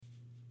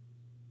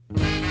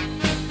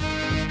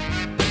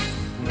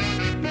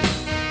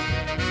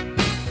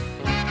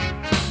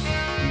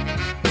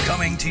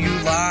to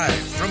you live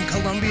from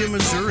Columbia,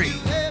 Missouri.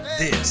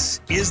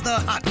 This is the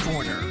Hot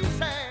Corner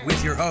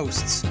with your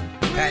hosts,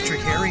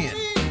 Patrick Harrion,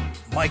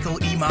 Michael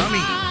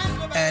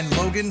Imami, and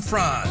Logan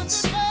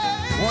Franz.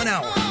 1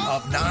 hour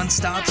of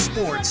nonstop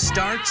sports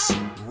starts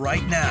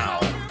right now.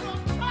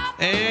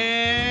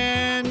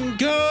 And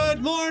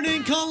good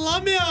morning,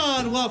 Columbia,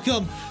 and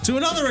welcome to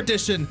another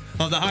edition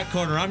of the Hot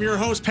Corner. I'm your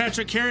host,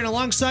 Patrick Harrion.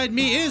 Alongside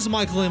me is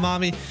Michael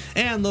Imami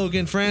and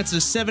Logan Franz.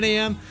 It's 7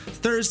 a.m.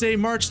 Thursday,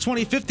 March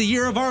 25th, the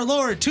year of our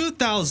Lord,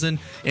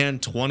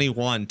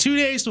 2021. 2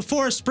 days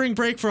before spring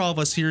break for all of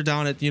us here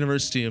down at the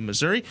University of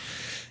Missouri.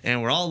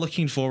 And we're all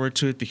looking forward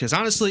to it because,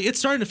 honestly, it's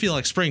starting to feel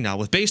like spring now.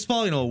 With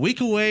baseball, a week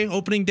away,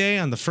 opening day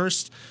on the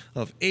 1st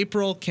of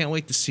April. Can't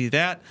wait to see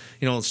that.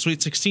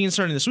 Sweet 16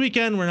 starting this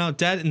weekend. We're now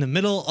dead in the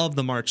middle of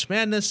the March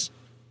Madness.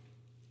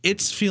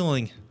 It's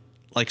feeling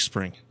like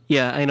spring.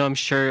 Yeah, I know. I'm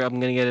sure I'm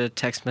going to get a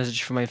text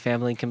message from my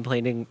family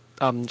complaining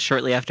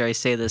shortly after I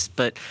say this,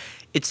 but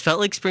it's felt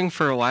like spring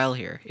for a while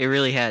here. It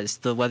really has.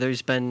 The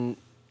weather's been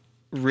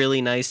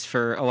really nice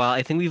for a while.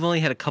 I think we've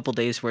only had a couple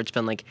days where it's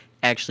been like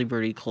actually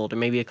pretty cold, or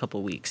maybe a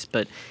couple weeks,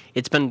 but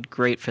it's been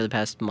great for the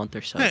past month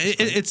or so. Yeah,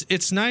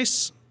 it's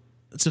nice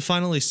to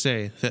finally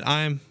say that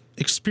I'm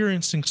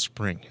experiencing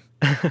spring.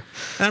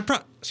 And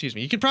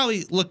you can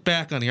probably look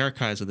back on the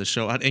archives of the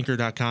show at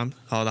anchor.com,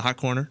 the Hot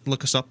Corner.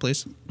 Look us up,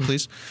 please.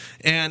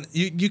 And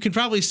you can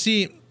probably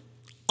see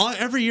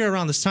every year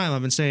around this time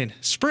I've been saying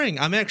spring.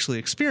 I'm actually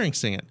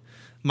experiencing it,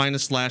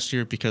 minus last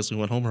year because we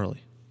went home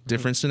early.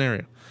 Different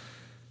scenario.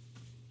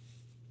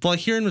 But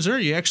here in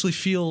Missouri, you actually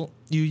feel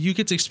you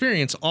get to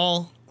experience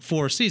all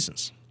 4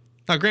 seasons.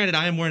 Now, granted,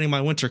 I am wearing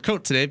my winter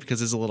coat today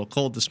because it's a little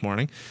cold this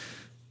morning.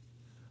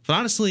 But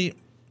honestly,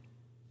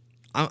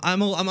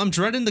 I'm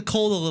dreading the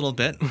cold a little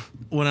bit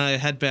when I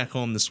head back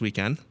home this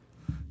weekend.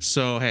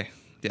 So hey,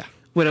 yeah.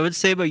 What I would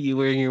say about you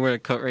wearing your winter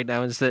coat right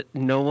now is that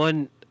no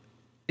one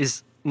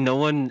is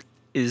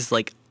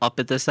like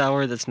up at this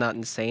hour. That's not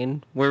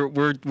insane. We're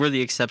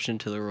the exception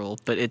to the rule,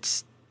 but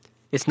it's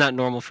not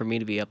normal for me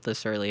to be up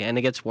this early, and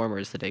it gets warmer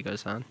as the day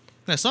goes on.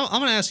 Yeah, so I'm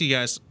going to ask you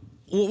guys,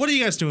 what are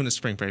you guys doing this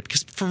spring break?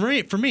 Because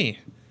for me,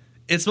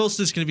 it's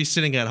mostly just going to be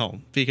sitting at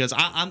home because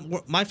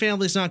my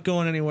family's not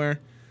going anywhere.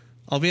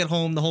 I'll be at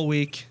home the whole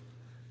week,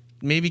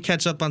 maybe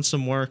catch up on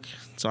some work.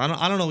 So I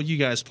don't know what you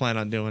guys plan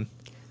on doing.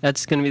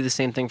 That's going to be the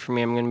same thing for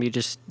me. I'm going to be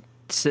just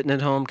sitting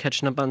at home,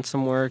 catching up on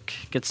some work,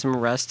 get some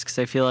rest, because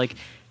I feel like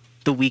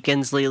the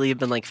weekends lately have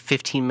been like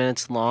 15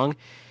 minutes long.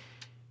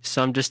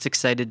 So I'm just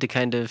excited to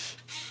kind of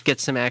get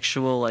some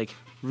actual,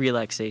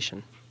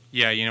 relaxation.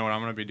 Yeah, you know what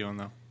I'm going to be doing,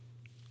 though?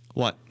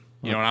 What?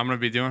 You know what I'm going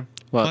to be doing?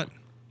 What?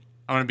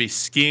 I'm going to be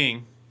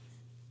skiing.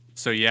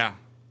 So, yeah,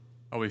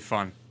 it'll be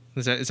fun.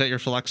 Is that your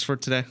flex for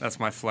today? That's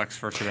my flex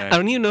for today. I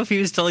don't even know if he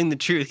was telling the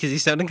truth because he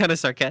sounded kind of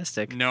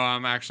sarcastic. No,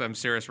 I'm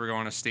serious. We're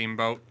going to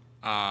Steamboat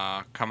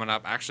coming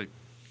up. Actually,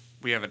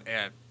 we have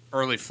an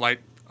early flight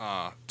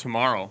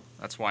tomorrow.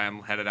 That's why I'm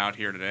headed out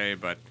here today,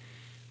 but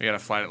we got a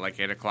flight at like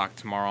 8 o'clock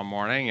tomorrow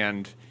morning,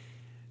 and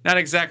not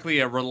exactly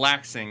a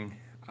relaxing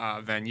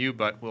venue,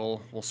 but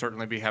we'll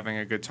certainly be having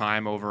a good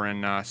time over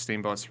in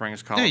Steamboat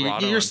Springs,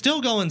 Colorado. Yeah, you're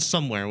still going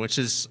somewhere, which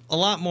is a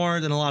lot more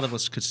than a lot of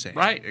us could say.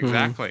 Right,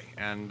 exactly. Mm-hmm.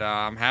 And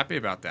I'm happy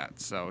about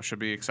that, so it should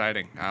be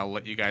exciting. I'll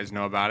let you guys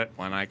know about it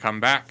when I come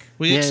back.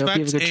 We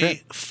expect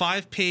a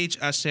 5-page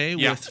essay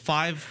with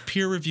 5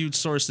 peer-reviewed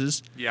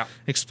sources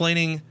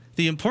explaining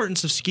the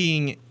importance of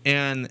skiing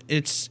and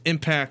its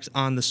impact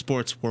on the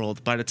sports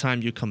world by the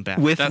time you come back.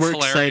 With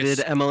works-cited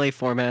MLA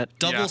format.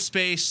 Double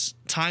space,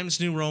 Times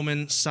New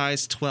Roman,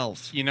 size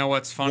 12. You know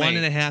what's funny?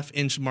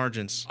 1.5-inch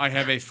margins. I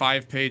have a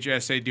 5-page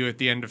essay due at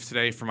the end of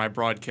today for my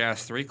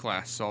Broadcast 3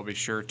 class, so I'll be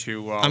sure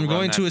to I'm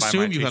going to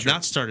assume you have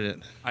not started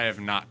it. I have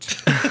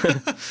not.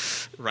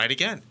 Right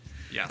again.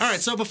 Yes. All right,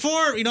 so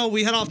before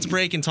we head off to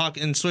break and talk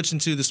and switch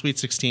into the Sweet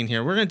 16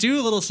 here, we're going to do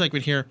a little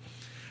segment here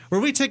where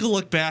we take a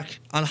look back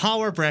on how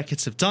our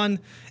brackets have done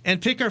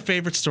and pick our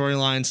favorite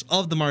storylines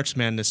of the March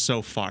Madness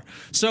so far.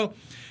 So,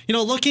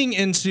 looking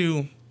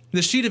into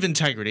the sheet of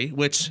integrity,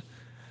 which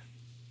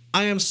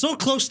I am so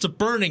close to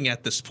burning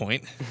at this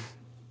point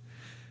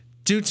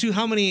due to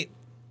how many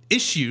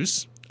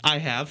issues I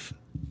have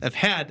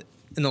had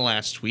in the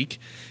last week.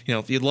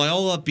 If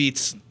Loyola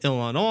beats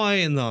Illinois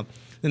in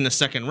the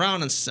second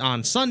round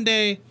on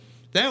Sunday,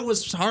 that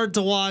was hard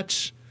to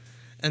watch.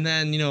 And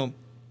then,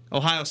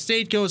 Ohio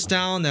State goes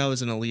down. That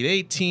was an Elite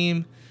 8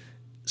 team.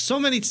 So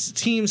many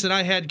teams that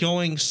I had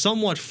going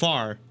somewhat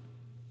far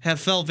have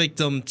fell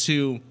victim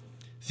to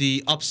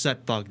the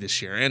upset bug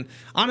this year. And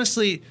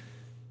honestly,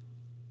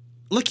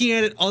 looking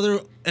at it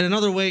in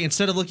another way,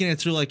 instead of looking at it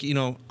through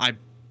I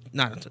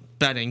not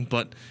betting,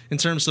 but in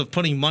terms of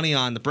putting money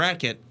on the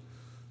bracket,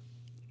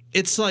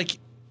 it's like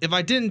if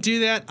I didn't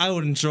do that, I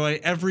would enjoy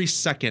every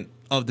second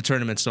of the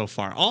tournament so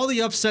far. All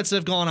the upsets that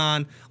have gone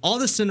on, all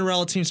the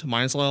Cinderella teams,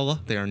 minus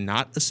Loyola, they are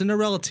not a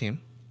Cinderella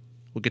team.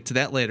 We'll get to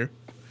that later.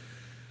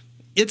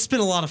 It's been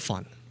a lot of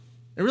fun.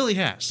 It really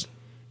has.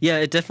 Yeah,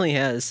 it definitely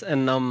has.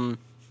 And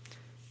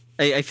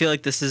I feel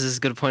like this is as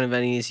good a point of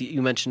any as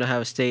you mentioned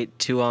Ohio State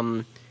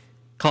to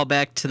call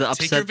back to the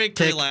Take your upset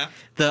victory pick, lap.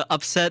 the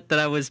upset that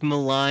I was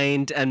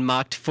maligned and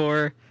mocked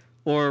for.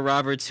 Or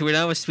Roberts, who are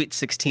now a Sweet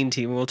 16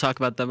 team. We'll talk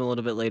about them a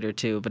little bit later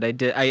too. But I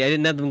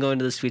didn't have them going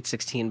to the Sweet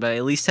 16, but I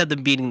at least had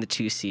them beating the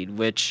 2 seed,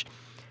 which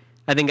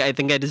I think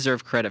I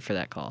deserve credit for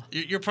that call.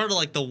 You're part of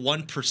like the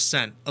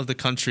 1% of the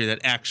country that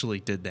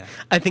actually did that.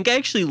 I think I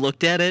actually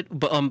looked at it,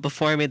 but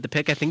before I made the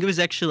pick, I think it was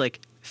actually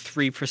like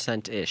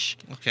 3% ish.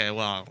 Okay,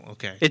 well,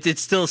 okay.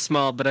 It's still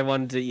small, but I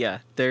wanted to. Yeah,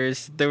 there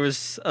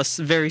was a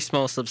very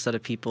small subset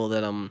of people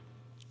that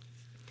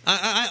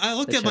I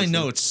looked at my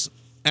notes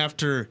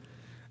after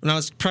when I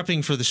was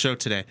prepping for the show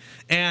today,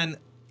 and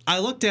I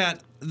looked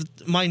at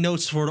my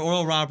notes for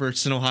Oral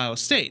Roberts in Ohio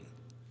State.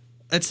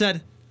 It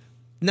said,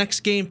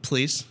 "Next game,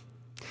 please."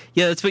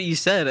 Yeah, that's what you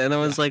said, and I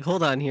was like,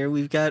 "Hold on here,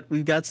 we've got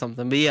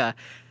something." But yeah,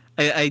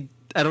 I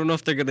don't know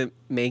if they're gonna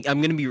make.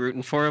 I'm gonna be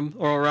rooting for him,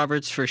 Oral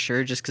Roberts, for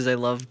sure, just because I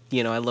love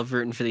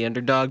rooting for the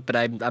underdog. But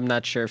I'm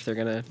not sure if they're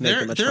gonna make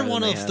it much they're farther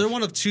one than of they they're have.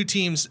 one of 2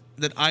 teams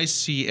that I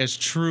see as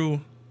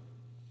true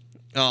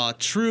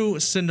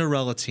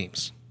Cinderella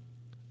teams.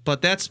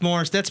 But that's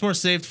more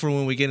saved for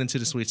when we get into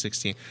the Sweet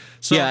 16.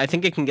 So Yeah, I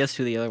think I can guess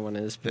who the other one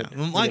is. But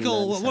yeah.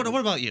 Michael, what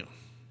about you?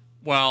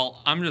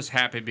 Well, I'm just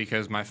happy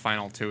because my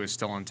final 2 is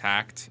still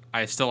intact.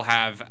 I still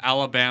have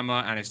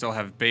Alabama and I still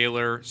have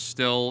Baylor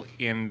still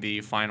in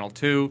the final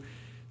 2.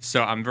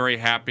 So I'm very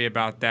happy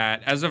about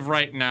that. As of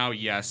right now,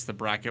 yes, the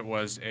bracket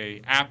was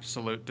a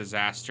absolute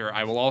disaster.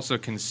 I will also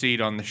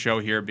concede on the show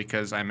here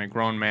because I'm a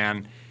grown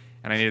man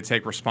and I need to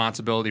take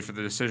responsibility for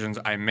the decisions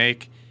I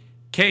make.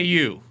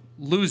 KU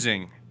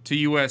losing to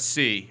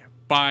USC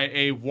by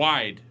a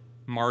wide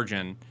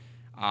margin.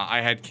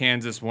 I had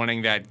Kansas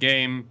winning that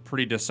game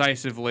pretty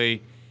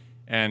decisively,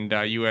 and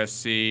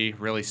USC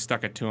really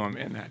stuck it to them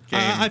in that game.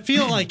 I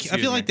feel like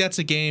me. that's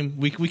a game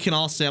we can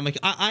all say.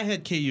 I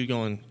had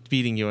KU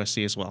beating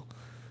USC as well,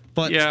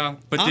 but Yeah,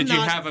 but I'm did you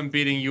not- have them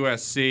beating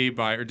USC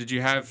by, or did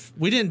you have?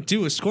 we didn't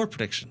do a score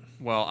prediction.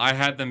 Well, I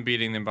had them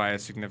beating them by a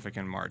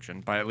significant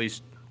margin, by at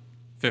least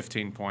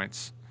 15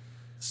 points.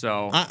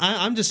 So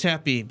I'm just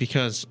happy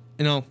because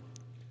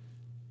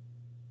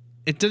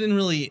it didn't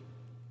really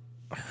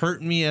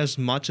hurt me as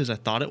much as I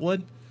thought it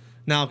would.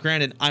 Now,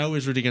 granted, I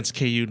always root against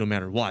KU no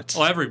matter what.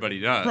 well, everybody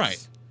does,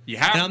 Right. You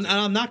have And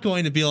I'm not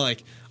going to be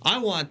like, I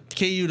want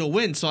KU to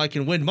win so I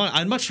can win money.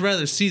 I'd much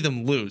rather see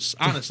them lose.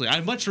 Honestly,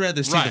 I'd much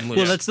rather see Right. them lose.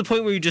 Well, that's the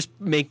point where you just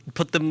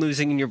put them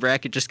losing in your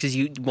bracket just because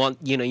you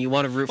want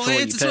to root for what you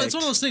it's picked.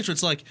 one of those things where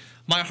it's like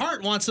my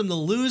heart wants them to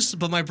lose,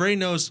 but my brain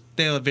knows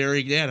they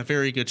had a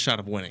very good shot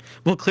of winning.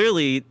 Well,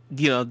 clearly,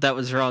 that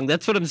was wrong.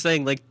 That's what I'm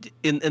saying. Like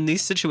in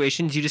these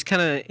situations, you just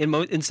kind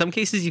of in some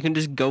cases you can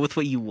just go with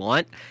what you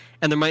want,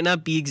 and there might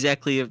not be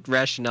exactly a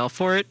rationale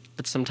for it,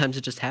 but sometimes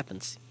it just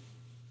happens.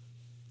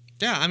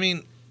 Yeah, I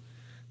mean,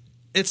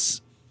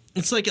 it's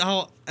like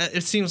how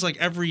it seems like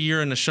every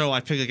year in the show I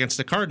pick against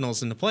the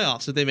Cardinals in the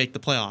playoffs if they make the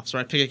playoffs, or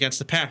I pick against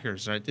the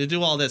Packers, right? They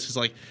do all this because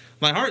like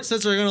my heart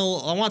says I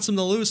want them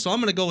to lose, so I'm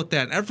gonna go with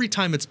that. And every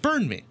time it's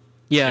burned me.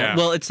 Yeah,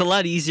 well, it's a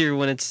lot easier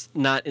when it's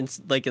not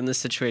in this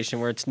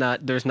situation where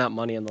there's not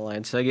money on the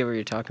line. So I get what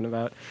you're talking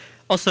about.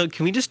 Also,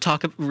 can we just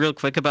talk real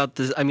quick about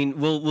this? I mean,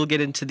 we'll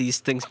get into these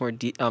things more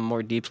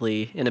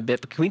deeply in a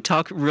bit, but can we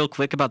talk real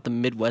quick about the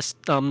Midwest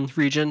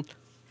region?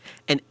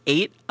 An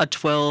 8, a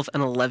 12, an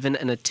 11,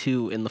 and a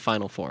 2 in the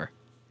Final Four.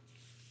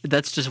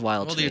 That's just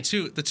wild. Well,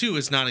 to me. the two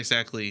is not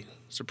exactly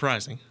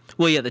surprising.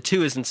 Well, yeah, the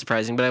 2 isn't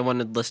surprising, but I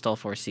wanted to list all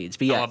 4 seeds.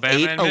 But yeah, Alabama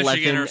 8, and 11,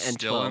 Michigan are and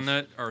still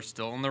 12.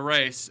 still in the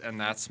race, and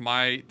that's the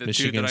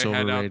Michigan's 2 that I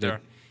had out overrated.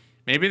 there.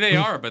 Maybe they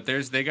are, but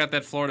they got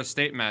that Florida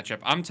State matchup.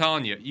 I'm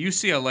telling you,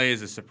 UCLA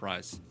is a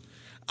surprise.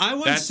 I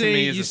wouldn't That, to say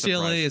me, is a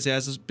UCLA is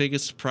as big a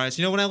surprise.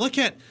 When I look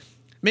at,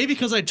 maybe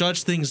because I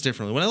judge things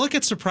differently, when I look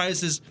at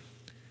surprises,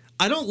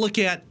 I don't look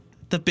at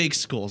the big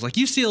schools. Like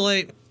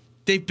UCLA,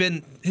 they've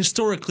been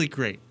historically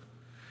great.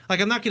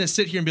 Like, I'm not going to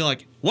sit here and be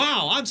like,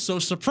 wow, I'm so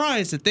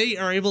surprised that they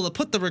are able to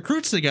put the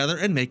recruits together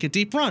and make a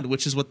deep run,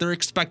 which is what they're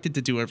expected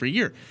to do every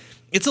year.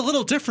 It's a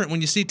little different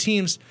when you see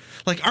teams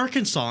like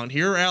Arkansas and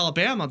here or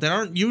Alabama that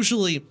aren't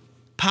usually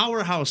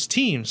powerhouse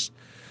teams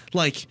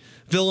like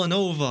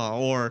Villanova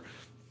or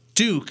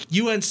Duke,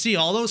 UNC,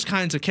 all those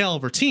kinds of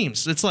caliber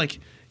teams. It's like,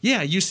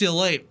 yeah,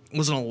 UCLA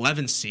was an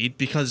 11 seed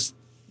because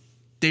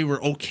they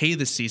were okay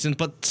this season,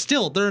 but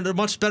still, they're in a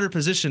much better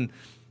position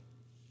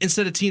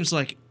instead of teams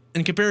like,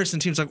 in comparison,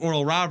 teams like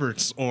Oral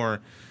Roberts or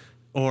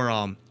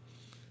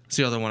what's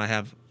the other one I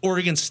have?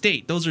 Oregon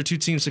State. Those are 2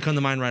 teams that come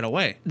to mind right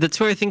away. That's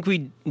where I think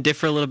we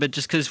differ a little bit,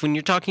 just because when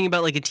you're talking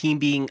about like a team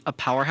being a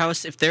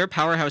powerhouse, if they're a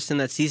powerhouse in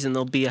that season,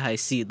 they'll be a high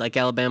seed, like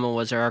Alabama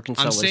was or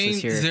Arkansas I'm was saying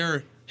this year.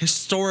 they're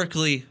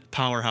historically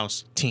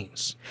powerhouse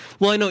teams.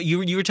 Well, I know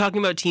you were talking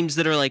about teams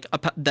that are like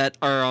that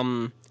are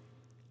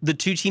the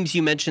 2 teams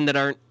you mentioned that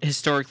aren't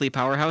historically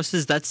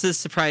powerhouses. That's the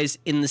surprise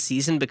in the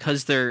season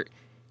because they're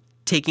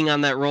taking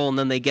on that role and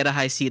then they get a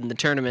high seed in the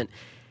tournament.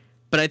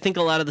 But I think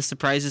a lot of the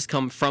surprises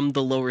come from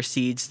the lower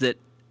seeds that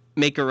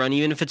make a run,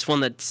 even if it's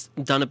one that's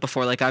done it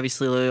before. Like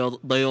obviously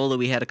Loyola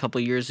we had a couple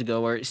years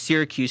ago, or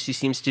Syracuse, who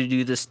seems to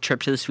do this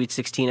trip to the Sweet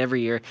 16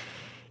 every year.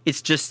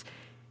 It's just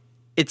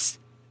it's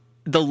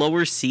the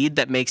lower seed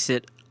that makes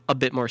it a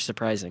bit more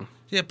surprising.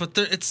 Yeah, but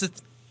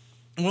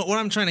what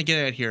I'm trying to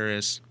get at here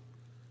is,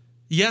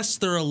 yes,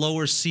 they're a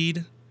lower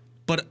seed,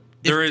 but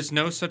there is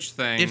no such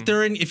thing.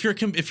 If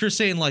you're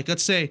saying, like,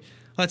 let's say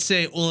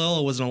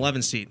Loyola was an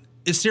 11 seed,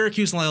 is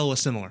Syracuse and Loyola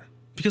similar?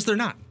 Because they're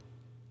not.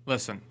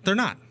 Listen, they're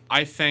not.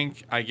 I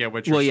think I get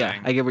what you're saying. Well,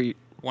 yeah, I get what you.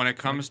 When it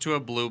comes to a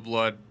blue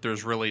blood,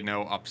 there's really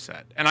no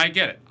upset, and I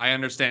get it. I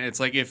understand. It's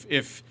like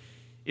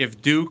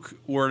if Duke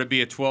were to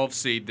be a 12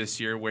 seed this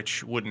year,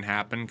 which wouldn't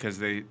happen because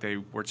they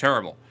were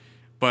terrible,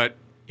 but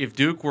if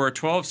Duke were a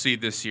 12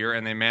 seed this year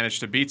and they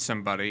managed to beat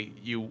somebody,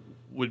 you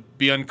would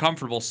be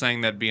uncomfortable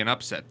saying that'd be an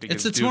upset.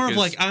 Because it's Duke more of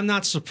like, I'm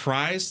not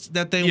surprised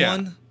that they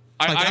won.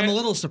 I'm a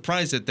little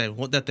surprised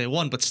that they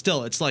won, but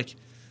still, it's like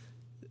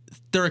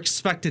they're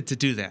expected to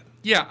do that.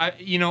 Yeah,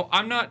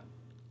 I'm not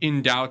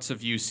in doubts of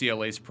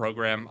UCLA's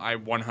program. I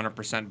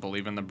 100%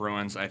 believe in the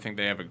Bruins. I think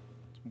they have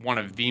one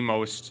of the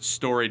most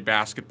storied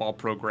basketball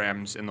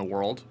programs in the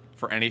world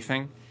for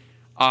anything.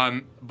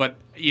 But,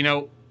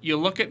 you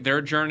look at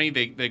their journey.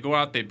 They go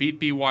out, they beat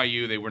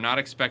BYU. They were not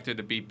expected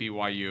to beat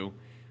BYU.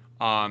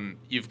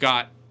 You've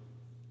got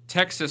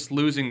Texas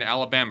losing to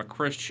Alabama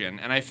Christian,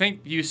 and I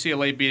think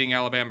UCLA beating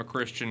Alabama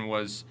Christian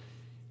was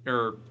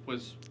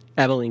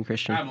Abilene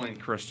Christian. Abilene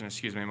Christian,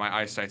 excuse me. My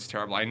eyesight's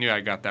terrible. I knew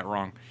I got that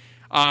wrong.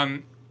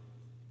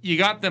 You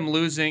got them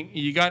losing.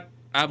 You got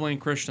Abilene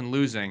Christian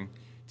losing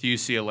to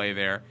UCLA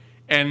there,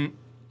 and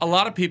a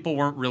lot of people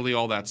weren't really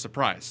all that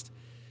surprised.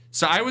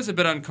 So I was a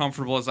bit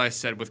uncomfortable, as I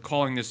said, with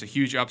calling this a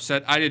huge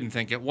upset. I didn't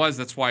think it was.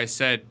 That's why I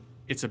said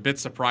it's a bit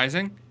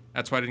surprising.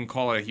 That's why I didn't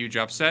call it a huge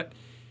upset.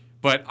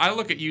 But I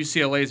look at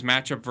UCLA's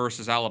matchup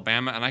versus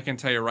Alabama, and I can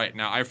tell you right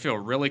now, I feel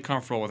really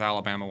comfortable with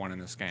Alabama winning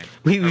this game.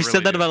 We've really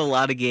said that about a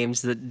lot of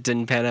games that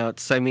didn't pan out.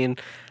 So, I mean,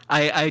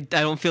 I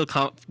don't feel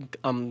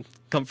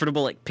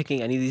comfortable like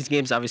picking any of these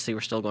games. Obviously,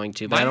 we're still going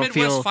to, but My I don't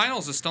Midwest feel.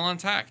 Finals is still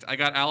intact. I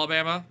got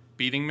Alabama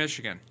beating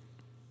Michigan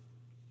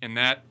in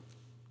that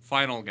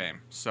final game.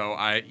 So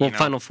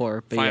Final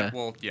Four, but yeah.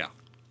 Well, yeah.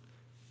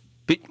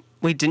 But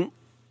wait, didn't.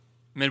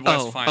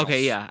 Midwest Finals.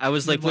 Okay, yeah. I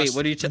was like, Midwest- wait,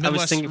 what are you? I was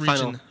Midwest thinking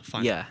region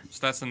final. Yeah,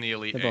 So that's in the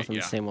Elite they're both Eight. in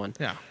Yeah. the same one.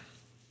 Yeah.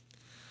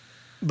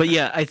 But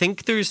yeah, I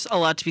think there's a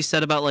lot to be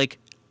said about like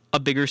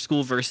a bigger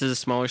school versus a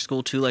smaller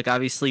school too. Like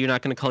obviously, you're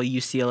not going to call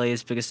UCLA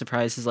as big a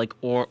surprise as like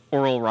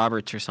Oral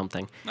Roberts or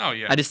something. Oh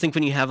yeah. I just think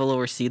when you have a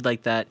lower seed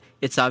like that,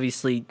 it's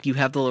obviously you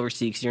have the lower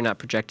seed because you're not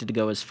projected to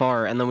go as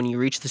far. And then when you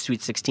reach the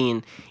Sweet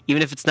 16,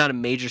 even if it's not a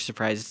major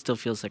surprise, it still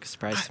feels like a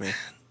surprise to me.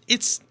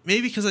 It's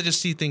maybe because I just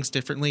see things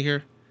differently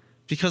here.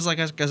 Because, like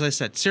as I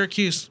said,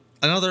 Syracuse,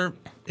 another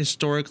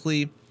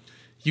historically,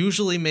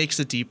 usually makes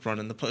a deep run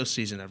in the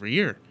postseason every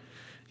year.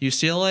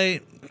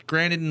 UCLA,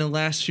 granted, in the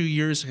last few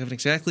years, haven't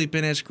exactly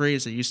been as great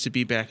as they used to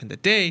be back in the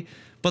day.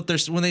 But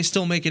when they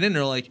still make it in,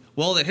 they're like,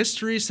 well, the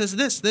history says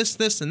this,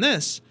 and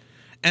this.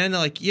 And they're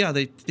like, yeah,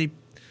 they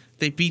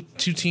beat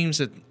two teams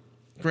that,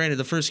 granted,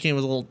 the first game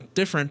was a little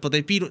different, but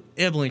they beat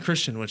Abilene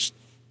Christian, which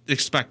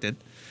expected.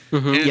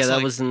 Mm-hmm. Yeah, that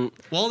like, wasn't.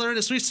 Well, they're in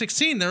the Sweet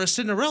 16. They're a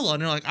Cinderella,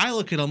 and they're like, I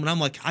look at them and I'm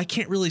like, I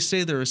can't really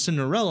say they're a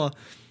Cinderella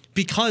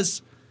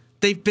because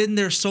they've been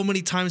there so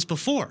many times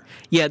before.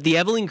 Yeah, the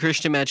Abilene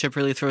Christian matchup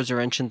really throws a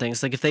wrench in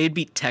things. Like if they had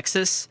beat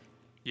Texas,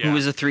 who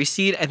was a 3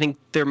 seed, I think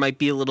there might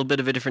be a little bit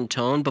of a different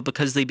tone. But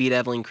because they beat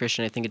Abilene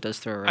Christian, I think it does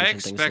throw a wrench in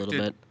things a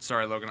little bit.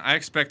 Sorry, Logan. I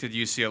expected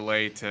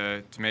UCLA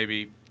to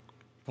maybe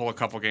pull a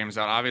couple games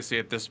out. Obviously,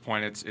 at this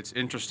point, it's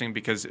interesting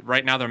because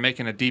right now they're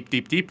making a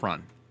deep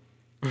run.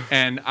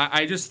 And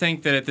I just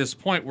think that at this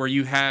point where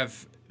you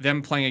have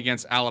them playing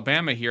against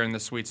Alabama here in the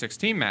Sweet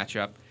 16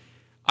 matchup,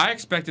 I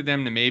expected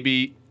them to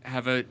maybe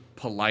have a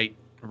polite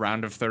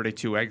round of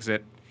 32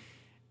 exit,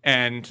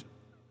 and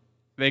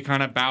they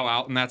kind of bow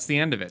out, and that's the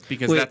end of it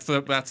because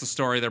that's the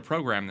story of their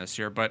program this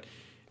year. But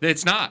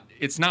it's not,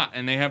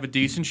 and they have a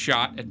decent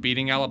shot at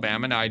beating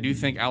Alabama. Now I do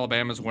think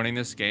Alabama's winning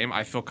this game.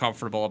 I feel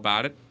comfortable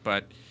about it,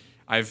 but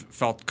I've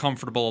felt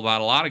comfortable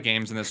about a lot of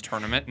games in this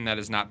tournament, and that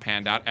has not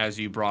panned out, as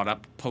you brought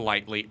up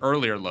politely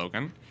earlier,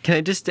 Logan. Can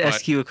I just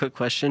ask you a quick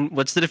question?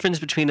 What's the difference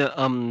between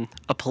a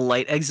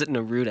polite exit and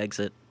a rude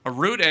exit? A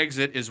rude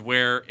exit is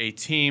where a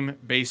team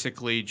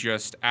basically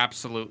just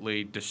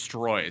absolutely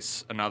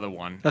destroys another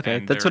one. Okay,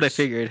 that's what I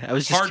figured. I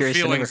was just curious.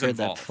 I never heard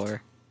that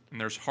before.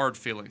 And there's hard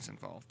feelings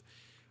involved.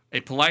 A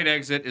polite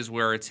exit is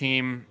where a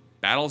team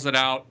battles it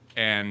out,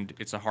 and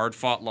it's a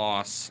hard-fought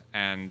loss,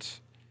 and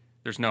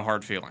there's no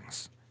hard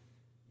feelings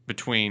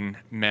between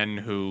men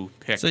who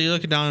pick. So you're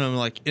looking down on them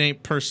like, it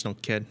ain't personal,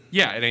 kid.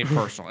 Yeah, it ain't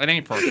personal. It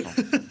ain't personal.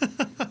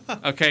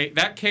 Okay,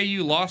 that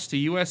KU loss to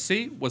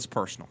USC was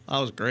personal. That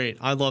was great.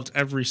 I loved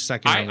every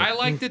second of it. I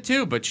liked it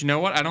too, but you know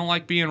what? I don't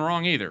like being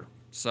wrong either.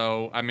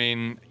 So, I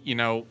mean,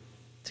 To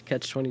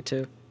catch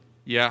 22.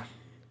 Yeah.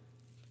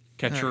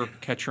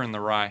 Catcher in the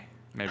Rye.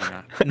 Maybe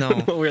not. No.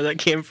 Where that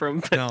came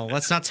from. No,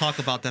 let's not talk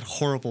about that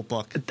horrible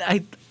book.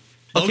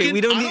 Okay,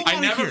 we don't need. I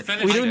never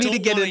finished. We don't it. need to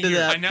get into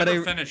that. I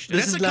never finished it.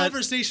 That's a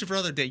conversation for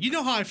other day. You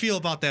know how I feel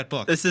about that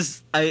book. This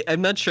is.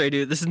 I'm not sure I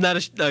do. This is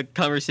not a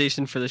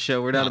conversation for the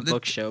show. We're not a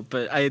book show,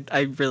 but I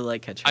really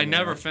like catching. I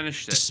never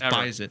finished it.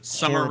 Despise ever. it.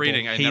 Summer Horrible.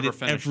 reading. I Hate never it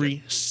finished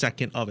every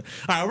second of it.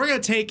 All right, we're gonna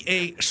take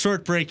a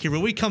short break here.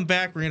 When we come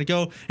back, we're gonna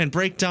go and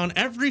break down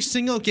every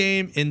single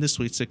game in the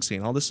Sweet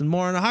 16. All this and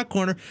more in a Hot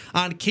Corner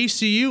on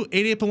KCU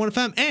 88.1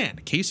 FM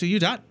and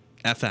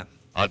KCU.FM.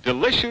 A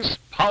delicious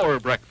power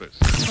breakfast.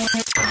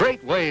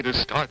 Great way to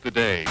start the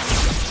day.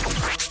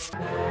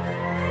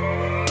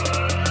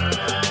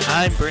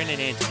 I'm Brandon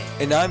Anthony.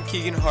 And I'm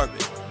Keegan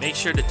Hartman. Make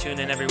sure to tune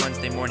in every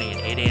Wednesday morning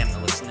at 8 a.m. to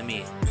listen to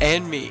me.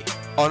 And me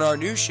on our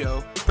new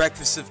show,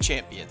 Breakfast of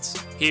Champions.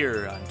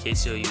 Here on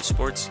KCOU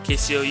Sports,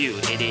 KCOU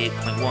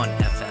 88.1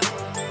 FM.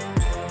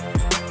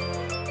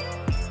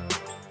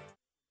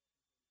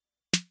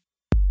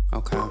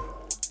 Okay.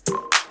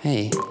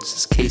 Hey, this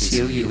is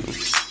KCOU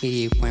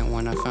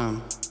 88.1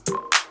 FM.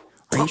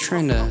 Are you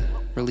trying to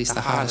release the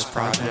hottest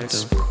project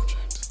of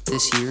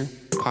this year,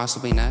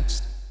 possibly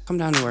next? Come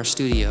down to our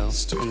studio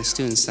in the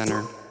Student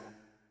Center,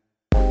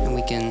 and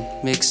we can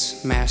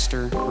mix,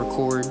 master,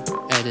 record,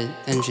 edit,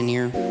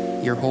 engineer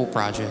your whole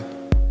project,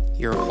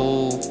 your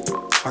whole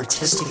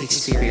artistic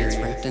experience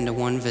wrapped into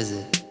one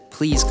visit.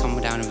 Please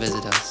come down and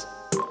visit us.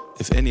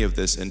 If any of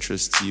this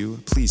interests you,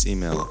 please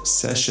email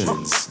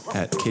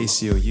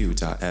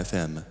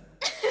sessions@kcou.fm.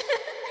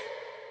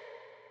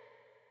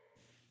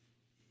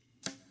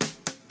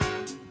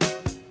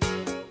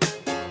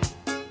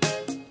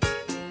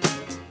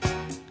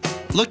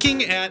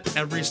 Looking at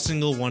every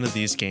single one of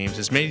these games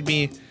has made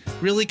me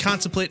really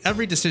contemplate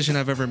every decision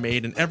I've ever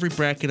made and every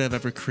bracket I've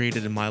ever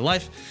created in my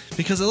life,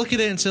 because I look at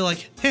it and say,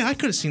 like, hey, I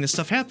could have seen this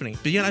stuff happening,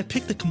 but yet I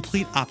picked the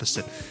complete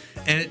opposite.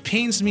 And it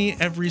pains me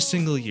every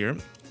single year.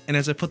 And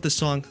as I put this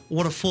song,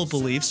 What a Fool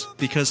Believes,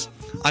 because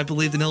I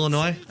believed in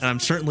Illinois, and I'm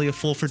certainly a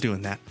fool for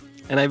doing that.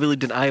 And I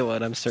believed in Iowa,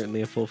 and I'm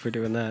certainly a fool for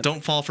doing that.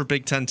 Don't fall for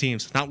Big Ten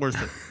teams. Not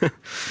worth it.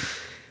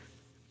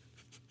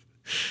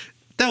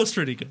 That was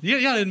pretty good.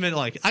 You gotta admit,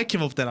 like, I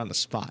came up with that on the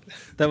spot.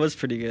 That was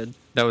pretty good.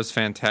 That was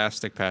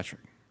fantastic, Patrick.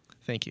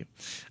 Thank you.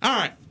 All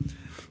right.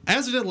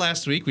 As we did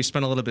last week, we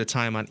spent a little bit of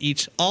time on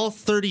all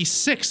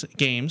 36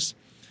 games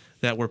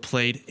that were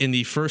played in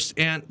the first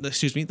and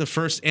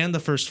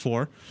the first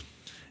four.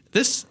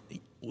 This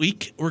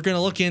week, we're going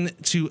to look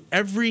into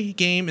every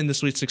game in the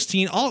Sweet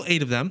 16, all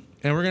 8 of them,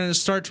 and we're going to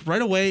start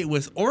right away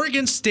with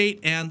Oregon State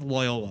and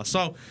Loyola.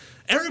 So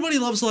everybody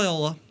loves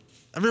Loyola.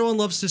 Everyone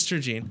loves Sister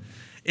Jean.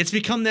 It's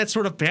become that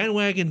sort of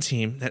bandwagon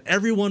team that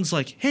everyone's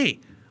like, hey,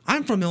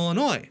 I'm from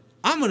Illinois.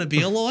 I'm going to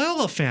be a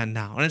Loyola fan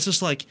now. And it's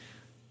just like,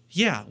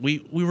 yeah,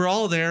 we were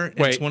all there in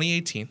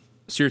 2018.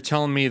 So you're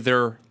telling me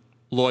they're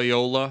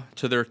Loyola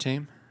to their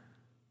team?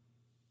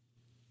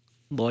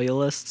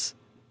 Loyalists?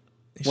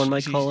 One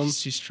might call them.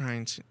 She's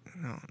trying to.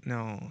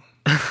 No.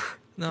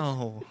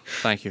 No.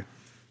 Thank you.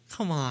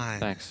 Come on.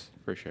 Thanks.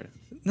 Appreciate it.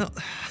 No.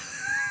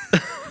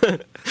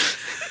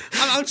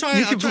 I'm trying.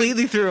 You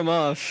completely threw him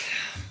off.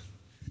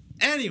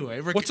 Anyway,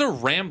 what's a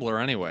rambler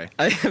anyway?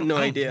 I have no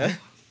idea.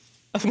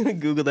 I'm gonna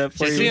Google that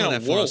for you. I'm seeing a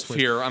wolf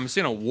here. I'm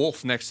seeing a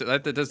wolf next to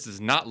that. That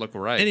does not look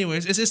right.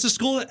 Anyways, it's a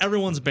school that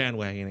everyone's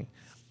bandwagoning,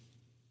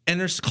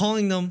 and they're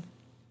calling them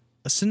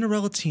a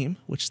Cinderella team,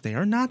 which they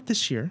are not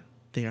this year.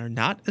 They are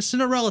not a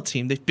Cinderella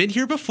team. They've been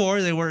here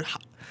before. They were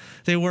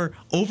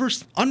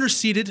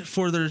underseeded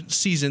for their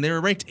season. They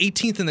were ranked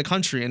 18th in the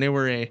country, and they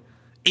were a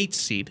 8th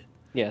seed.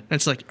 Yeah. And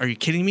it's like, are you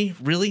kidding me?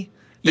 Really?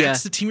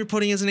 That's the team you're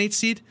putting as an 8th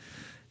seed?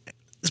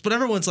 But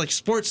everyone's like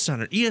Sports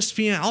Center,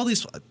 ESPN, all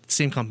these,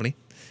 same company.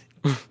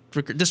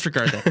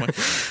 Disregard that point.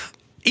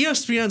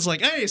 ESPN's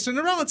like, hey,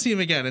 Cinderella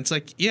team again. It's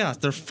like, yeah,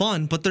 they're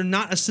fun, but they're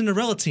not a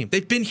Cinderella team.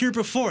 They've been here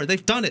before.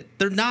 They've done it.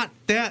 They're not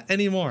that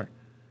anymore.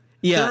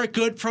 Yeah. They're a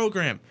good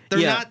program. They're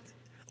not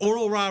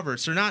Oral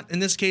Roberts. They're not, in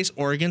this case,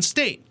 Oregon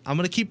State. I'm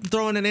going to keep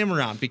throwing a name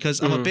around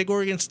because I'm a big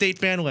Oregon State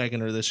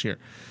bandwagoner this year.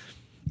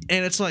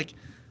 And it's like,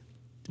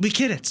 we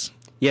get it.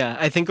 Yeah,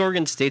 I think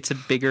Oregon State's a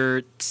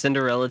bigger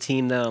Cinderella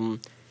team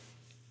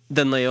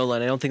than Loyola,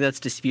 and I don't think that's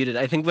disputed.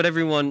 I think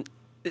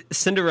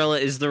Cinderella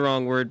is the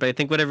wrong word, but I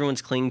think what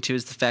everyone's clinging to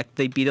is the fact that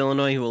they beat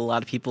Illinois, who a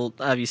lot of people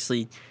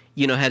obviously,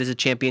 had as a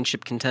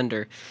championship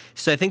contender.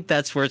 So I think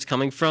that's where it's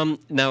coming from.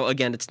 Now,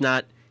 again, it's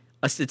not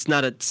a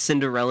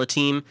Cinderella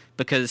team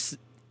because,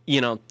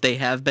 they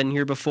have been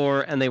here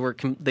before and they were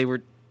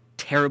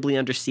terribly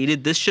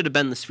underseeded. This should have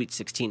been the Sweet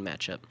 16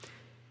 matchup.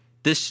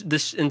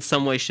 This in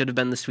some way should have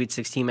been the Sweet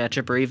 16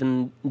 matchup, or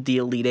even the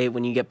Elite Eight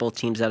when you get both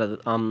teams out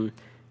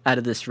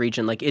of this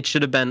region. Like, it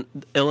should have been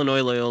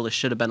Loyola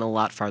should have been a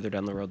lot farther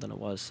down the road than it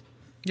was.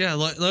 Yeah,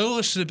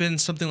 Loyola should have been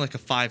something like a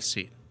 5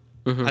 seed.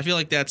 Mm-hmm. I feel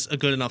like that's a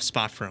good enough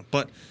spot for them.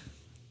 But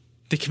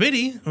the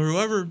committee or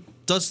whoever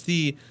does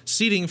the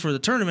seeding for the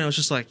tournament was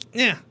just like,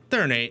 yeah,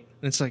 they're an 8.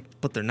 And it's like,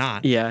 but they're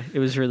not. Yeah, it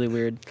was really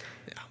weird.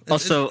 Yeah.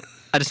 Also,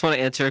 I just want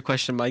to answer a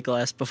question Michael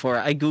asked before.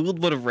 I Googled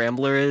what a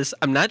rambler is.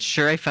 I'm not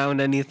sure I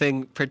found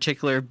anything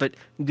particular, but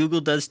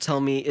Google does tell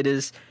me it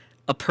is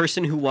a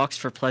person who walks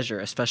for pleasure,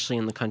 especially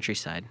in the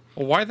countryside?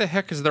 Well, why the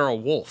heck is there a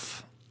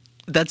wolf?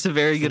 That's a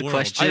very good world.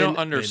 question. I don't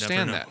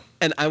understand that.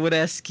 And I would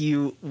ask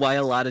you why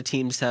a lot of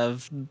teams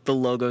have the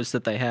logos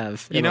that they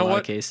have in a lot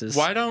of cases.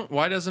 Why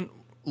doesn't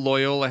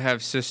Loyola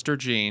have Sister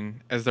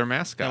Jean as their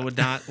mascot? That would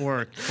not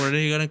work. What are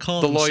you going to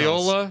call the themselves?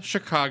 Loyola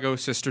Chicago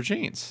Sister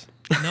Jeans.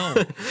 No.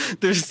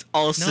 There's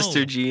all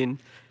Sister Jean.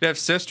 They have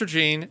Sister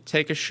Jean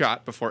take a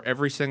shot before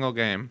every single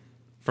game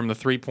from the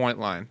 3-point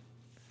line.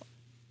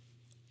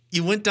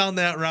 You went down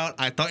that route.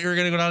 I thought you were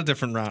going to go down a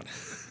different route.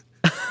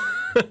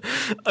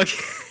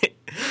 Okay.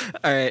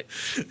 All right.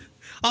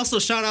 Also,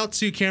 shout out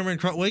to Cameron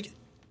Krutwig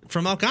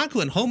from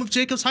Algonquin, home of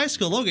Jacobs High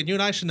School. Logan, you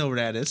and I should know where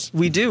that is.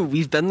 We do.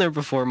 We've been there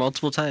before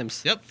multiple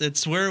times. Yep,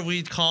 it's where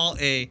we call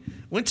a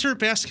winter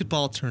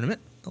basketball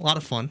tournament. A lot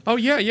of fun. Oh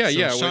yeah.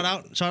 Shout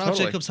out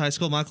Jacobs High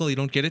School, Michael. You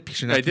don't get it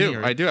because you're not.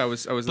 I do. I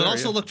was. But there,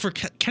 also look for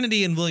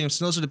Kennedy and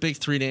Williamson. Those are the big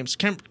three names.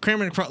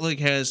 Cameron Krutwig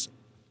has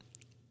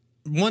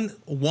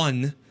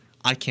one.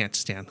 I can't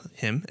stand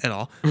him at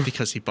all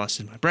because he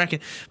busted my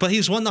bracket. But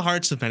he's won the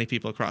hearts of many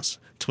people across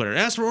Twitter.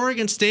 As for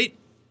Oregon State,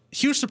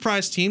 huge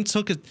surprise team,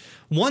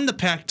 won the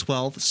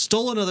Pac-12,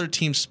 stole another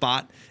team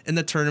spot in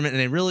the tournament,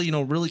 and they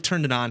really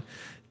turned it on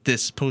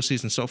this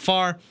postseason so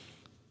far.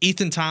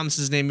 Ethan Thomas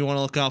is the name you want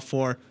to look out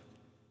for.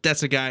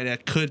 That's a guy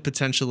that could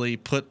potentially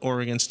put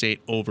Oregon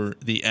State over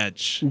the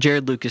edge.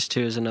 Jared Lucas,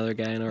 too, is another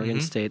guy in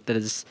Oregon State that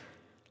is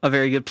a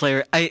very good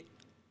player.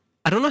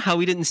 I don't know how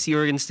we didn't see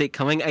Oregon State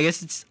coming. I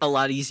guess it's a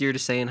lot easier to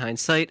say in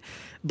hindsight,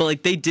 but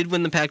like they did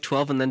win the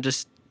Pac-12 and then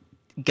just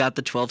got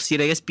the 12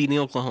 seed. I guess beating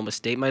Oklahoma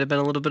State might have been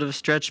a little bit of a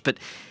stretch, but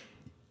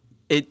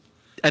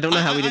I don't know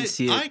how we didn't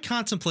see it. I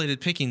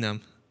contemplated picking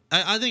them.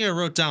 I think I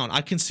wrote down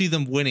I can see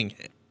them winning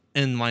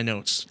in my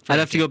notes. I'd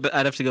have to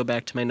go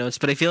back to my notes,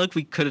 but I feel like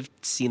we could have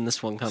seen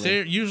this one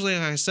coming. Usually,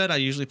 like I said, I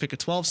usually pick a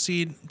 12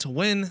 seed to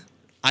win.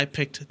 I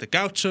picked the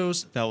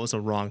Gauchos. That was a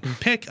wrong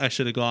pick. I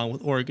should have gone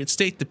with Oregon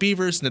State, the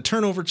Beavers, and the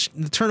turnover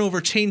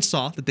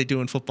chainsaw that they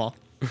do in football.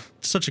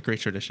 Such a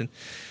great tradition.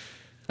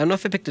 I don't know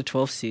if I picked a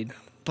 12 seed,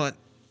 but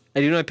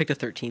I do know I picked a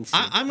 13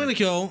 seed. I'm going to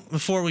go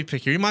before we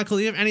pick here. Michael,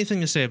 do you have anything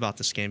to say about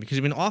this game? Because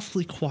you've been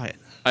awfully quiet.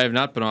 I have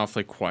not been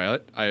awfully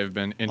quiet. I have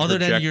been interjecting other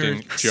than your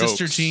jokes.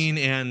 Sister Jean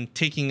and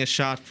taking a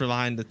shot from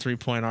behind the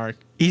 3-point arc.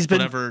 He's been,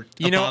 whatever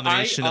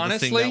abomination of a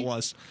thing that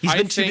was. He's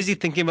been too busy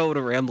thinking about what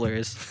a Rambler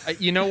is.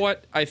 You know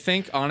what? I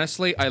think,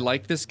 honestly, I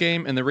like this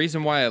game, and the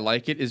reason why I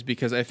like it is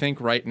because I think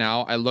right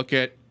now I look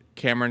at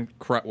Cameron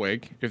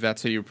Krutwig, if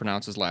that's how you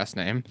pronounce his last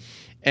name,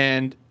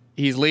 and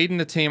he's leading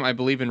the team, I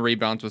believe, in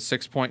rebounds with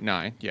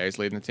 6.9. Yeah, he's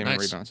leading the team in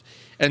rebounds.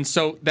 And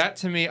so that,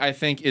 to me, I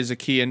think is a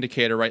key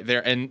indicator right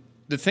there. And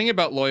the thing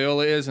about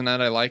Loyola is, and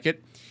that I like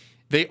it,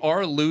 they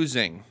are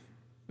losing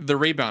the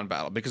rebound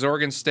battle because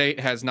Oregon State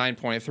has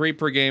 9.3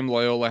 per game,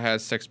 Loyola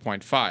has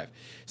 6.5.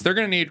 So they're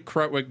going to need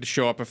Krutwig to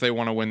show up if they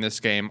want to win this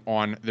game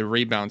on the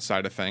rebound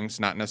side of things,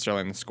 not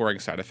necessarily on the scoring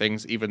side of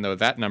things, even though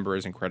that number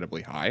is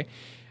incredibly high.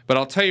 But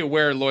I'll tell you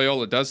where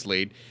Loyola does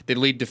lead. They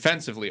lead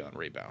defensively on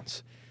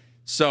rebounds.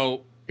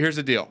 So here's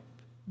the deal.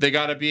 They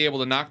got to be able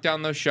to knock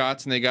down those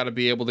shots, and they got to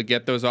be able to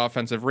get those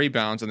offensive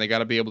rebounds, and they got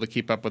to be able to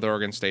keep up with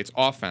Oregon State's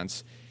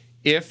offense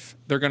if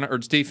they're going to, or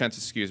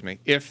defense,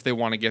 if they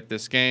want to get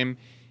this game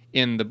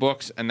in the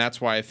books. And that's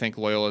why I think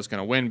Loyola is going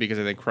to win, because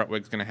I think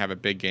Krutwig's going to have a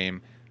big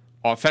game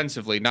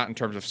offensively, not in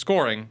terms of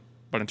scoring,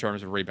 but in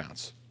terms of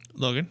rebounds.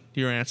 Logan,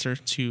 your answer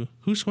to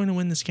who's going to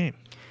win this game?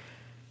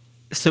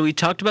 So we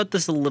talked about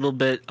this a little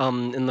bit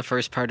in the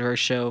first part of our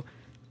show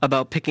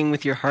about picking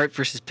with your heart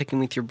versus picking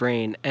with your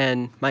brain.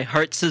 And my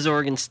heart says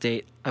Oregon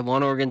State. I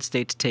want Oregon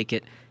State to take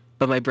it,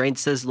 but my brain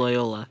says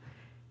Loyola.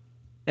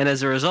 And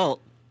as a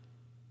result,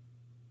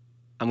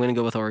 I'm going to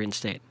go with Oregon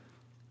State.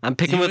 I'm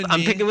picking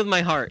with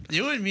my heart.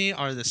 You and me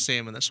are the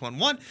same in this one.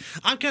 One,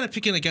 I'm kind of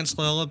picking against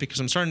Loyola because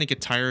I'm starting to get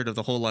tired of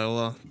the whole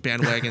Loyola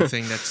bandwagon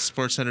thing that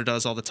SportsCenter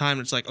does all the time.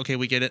 It's like, okay,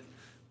 we get it.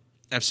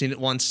 I've seen it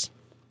once.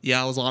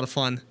 Yeah, it was a lot of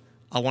fun.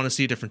 I want to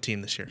see a different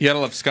team this year. You gotta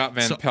love Scott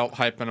Van Pelt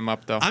hyping them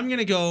up, though. I'm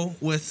gonna go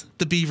with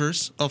the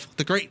Beavers of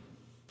the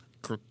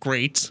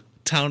great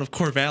town of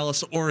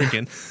Corvallis,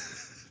 Oregon.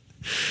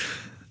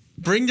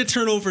 Bring the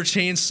turnover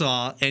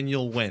chainsaw and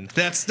you'll win.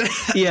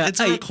 It's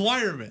a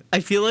requirement. I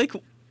feel like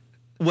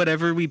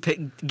whatever we pick,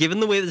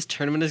 given the way this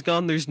tournament has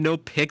gone, there's no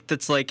pick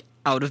that's like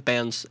out of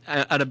bounds,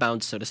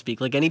 so to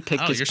speak. Like any pick.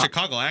 Oh, your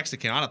Chicago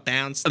accent came out of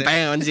bounds.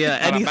 Bounds, yeah.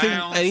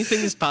 Anything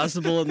is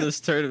possible in this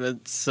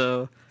tournament.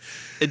 So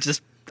it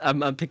just.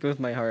 I'm picking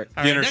with my heart.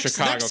 All right,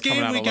 next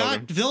game we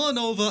got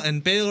Villanova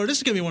and Baylor. This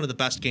is going to be one of the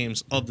best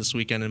games of this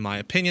weekend, in my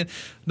opinion.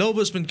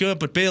 Nova's been good,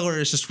 but Baylor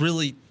is just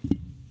really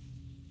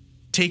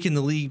taking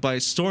the league by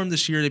storm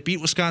this year. They beat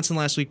Wisconsin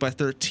last week by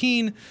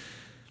 13.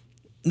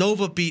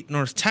 Nova beat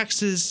North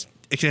Texas,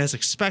 as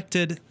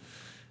expected.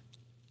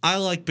 I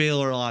like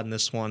Baylor a lot in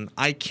this one.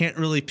 I can't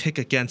really pick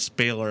against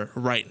Baylor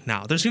right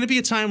now. There's going to be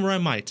a time where I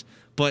might,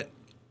 but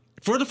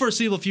for the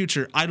foreseeable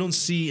future, I don't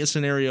see a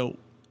scenario.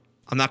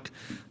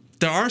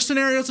 There are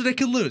scenarios that they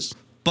could lose,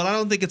 but I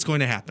don't think it's going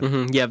to happen.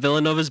 Mm-hmm. Yeah,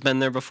 Villanova's been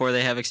there before.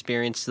 They have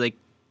experience. So they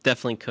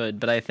definitely could.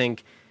 But I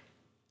think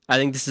I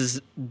think this is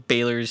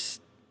Baylor's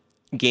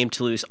game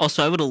to lose.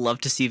 Also, I would have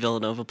loved to see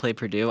Villanova play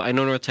Purdue. I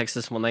know North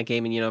Texas won that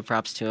game, and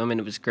props to them, and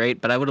it was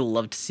great. But I would have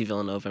loved to see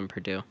Villanova and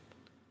Purdue.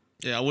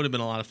 Yeah, it would have been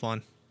a lot of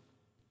fun.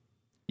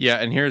 Yeah,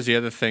 and here's the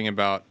other thing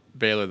about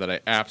Baylor that I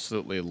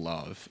absolutely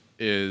love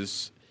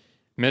is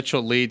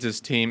Mitchell leads his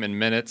team in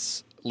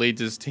minutes,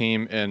 does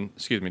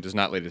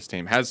not lead his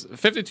team, has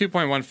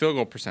 52.1 field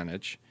goal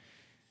percentage.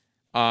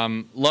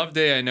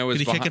 Loveday, I know, is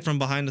Did he kick it from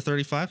behind the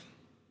 35?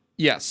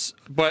 Yes,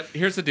 but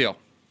here's the deal.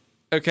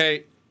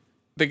 Okay,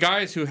 the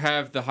guys who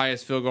have the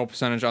highest field goal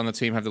percentage on the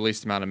team have the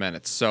least amount of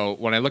minutes. So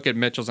when I look at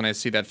Mitchell's and I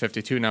see that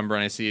 52 number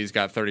and I see he's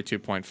got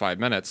 32.5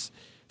 minutes,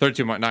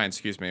 32.9,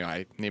 excuse me.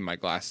 I need my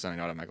glasses and I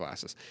don't have my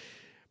glasses.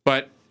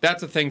 But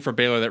that's the thing for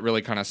Baylor that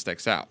really kind of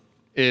sticks out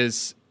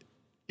is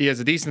he has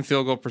a decent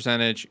field goal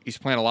percentage. He's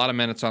playing a lot of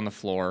minutes on the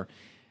floor.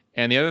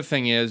 And the other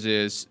thing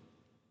is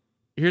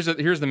here's the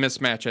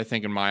mismatch, I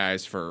think, in my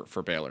eyes for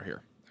Baylor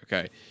here.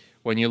 Okay.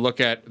 When you look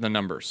at the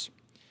numbers.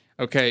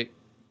 Okay,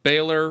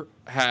 Baylor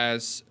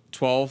has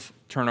 12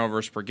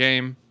 turnovers per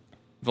game.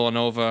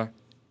 Villanova,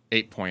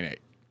 8.8.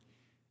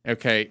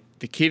 Okay,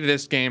 the key to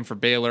this game for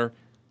Baylor,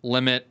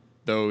 limit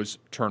those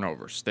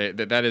turnovers.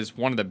 That is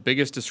one of the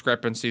biggest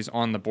discrepancies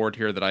on the board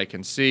here that I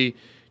can see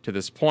to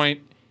this point.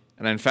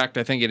 And in fact,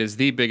 I think it is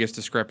the biggest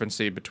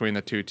discrepancy between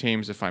the two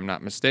teams, if I'm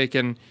not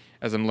mistaken.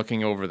 As I'm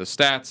looking over the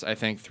stats, I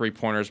think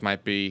three-pointers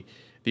might be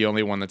the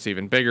only one that's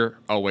even bigger.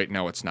 Oh, wait,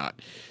 no, it's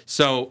not.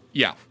 So,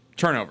 yeah,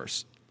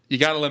 turnovers. You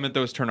got to limit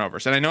those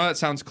turnovers. And I know that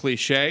sounds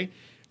cliche,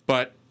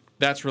 but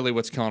that's really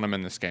what's killing them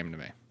in this game to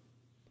me.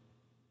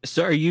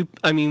 So are you?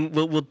 I mean,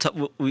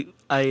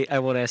 I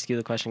won't ask you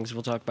the question because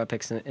we'll talk about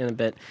picks in a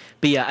bit.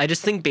 But yeah, I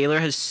just think Baylor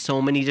has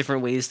so many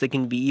different ways they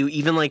can beat you.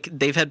 Even like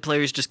they've had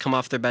players just come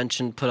off their bench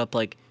and put up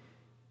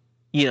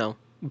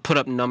put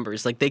up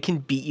numbers. Like they can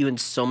beat you in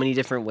so many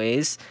different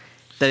ways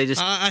that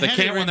they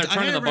can't when they're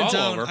turning the ball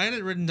over. I had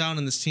it written down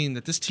in this team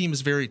that this team is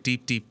very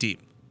deep, deep,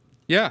 deep.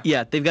 Yeah.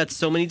 Yeah, they've got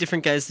so many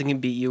different guys they can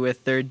beat you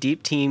with. They're a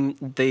deep team.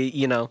 They,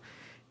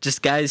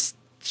 just guys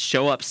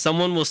show up.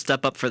 Someone will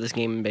step up for this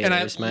game in Baylor. And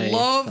I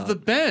love the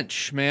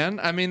bench,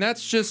 man. I mean,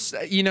 that's just,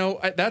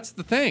 that's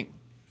the thing.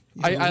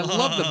 I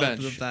love the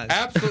bench.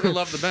 Absolutely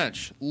love the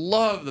bench.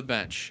 Love the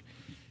bench.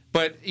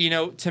 But,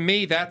 to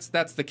me, that's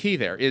the key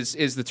there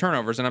is the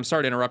turnovers. And I'm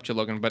sorry to interrupt you,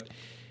 Logan, but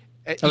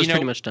I was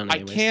pretty much done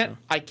anyway,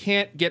 I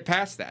can't get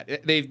past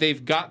that.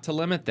 They've got to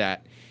limit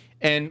that.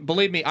 And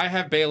believe me, I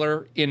have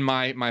Baylor in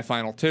my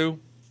final two.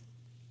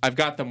 I've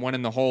got them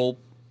winning the whole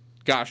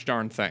gosh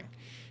darn thing.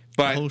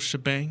 But whole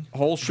shebang.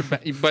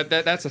 But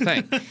that's the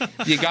thing.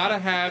 You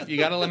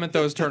gotta limit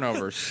those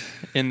turnovers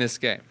in this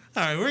game.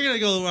 All right, we're gonna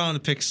go around the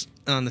picks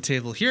on the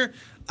table here.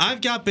 I've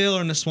got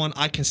Baylor in this one.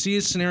 I can see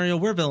a scenario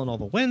where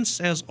Villanova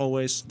wins, as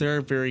always. They're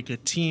a very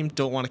good team.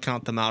 Don't want to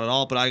count them out at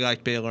all, but I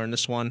like Baylor in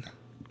this one.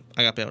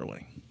 I got Baylor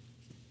winning.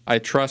 I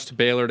trust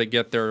Baylor to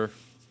get their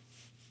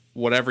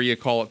whatever you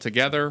call it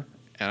together,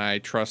 and I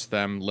trust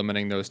them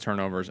limiting those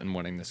turnovers and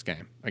winning this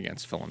game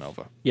against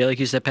Villanova. Yeah, like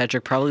you said,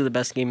 Patrick, probably the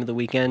best game of the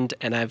weekend,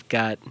 and I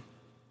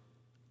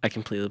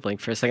completely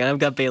blanked for a second. I've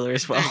got Baylor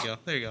as well.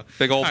 There you go.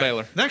 Big old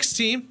Baylor. Next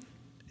team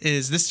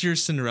is this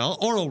year's Cinderella,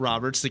 Oral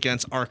Roberts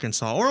against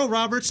Arkansas. Oral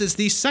Roberts is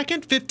the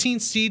second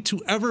 15th seed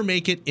to ever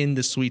make it in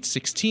the Sweet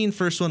 16.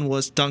 First one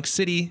was Dunk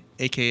City,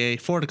 a.k.a.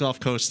 Florida Gulf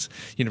Coast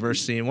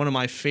University, and one of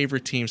my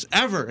favorite teams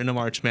ever in the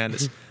March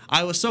Madness.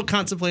 I was so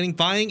contemplating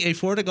buying a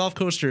Florida Gulf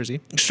Coast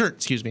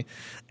shirt,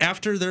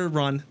 after their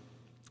run.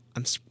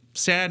 I'm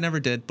sad I never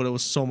did, but it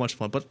was so much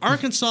fun. But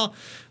Arkansas,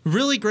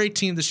 really great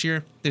team this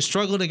year. They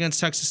struggled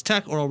against Texas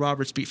Tech. Oral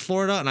Roberts beat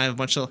Florida, and I have a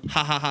bunch of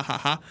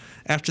ha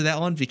after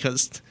that one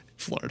because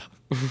Florida.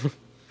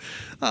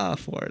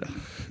 Florida.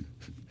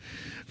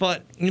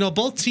 But,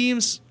 both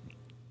teams,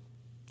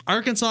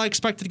 Arkansas I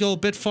expected to go a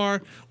bit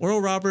far.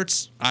 Oral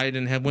Roberts, I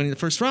didn't have winning the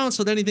first round,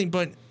 so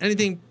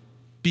anything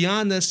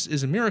beyond this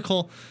is a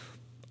miracle.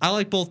 I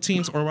like both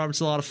teams. Oral Roberts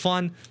is a lot of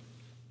fun.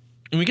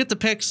 And we get the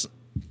picks.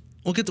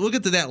 We'll get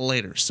to that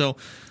later. So,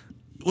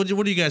 what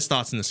are you guys'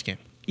 thoughts in this game?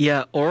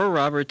 Yeah, Oral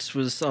Roberts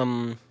was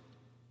in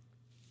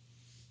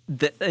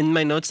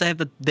my notes I have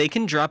that they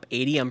can drop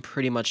 80 on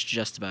pretty much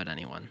just about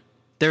anyone.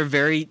 They're a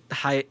very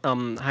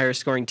higher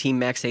scoring team.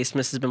 Max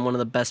Asmus has been one of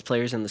the best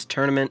players in this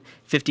tournament.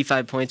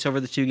 55 points over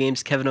the two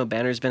games. Kevin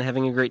O'Banner's been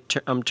having a great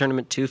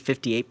tournament too.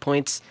 58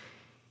 points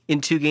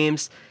in two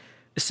games.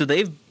 So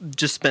they've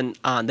just been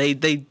on.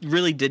 They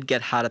really did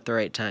get hot at the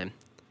right time.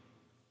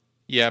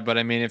 Yeah, but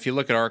I mean, if you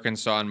look at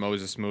Arkansas and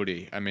Moses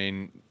Moody, I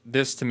mean,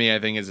 this to me I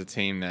think is a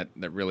team that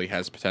really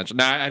has potential.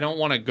 Now, I don't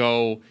want to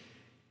go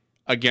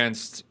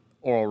against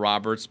Oral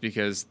Roberts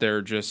because there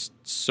are just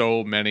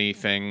so many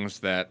things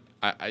that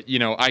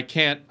I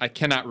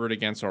cannot root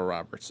against Oral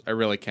Roberts. I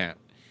really can't.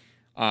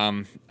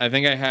 I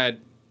think I had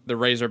the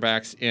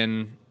Razorbacks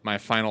in my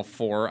Final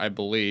Four, I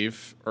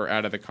believe, or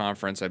out of the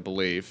conference, I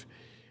believe.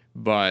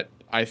 But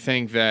I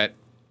think that,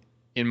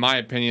 in my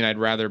opinion,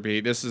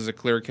 this is a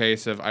clear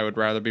case of I would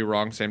rather be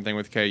wrong, same thing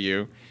with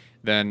KU,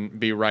 than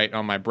be right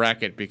on my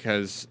bracket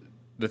because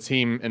the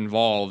team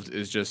involved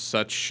is just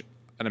such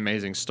an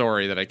amazing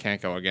story that I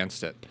can't go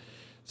against it.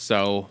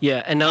 So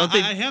Yeah, and now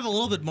I have a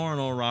little bit more on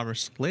Oral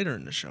Roberts later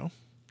in the show.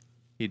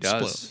 he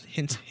does. Spoil.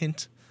 Hint,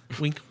 hint,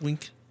 wink,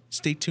 wink.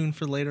 Stay tuned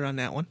for later on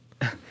that one.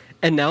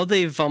 And now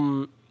they've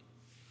I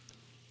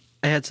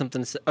had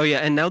something to say. Oh yeah,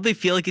 and now they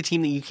feel like a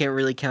team that you can't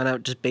really count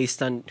out just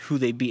based on who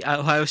they beat.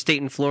 Ohio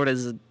State and Florida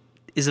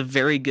is a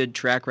very good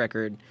track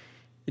record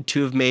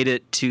to have made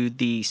it to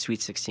the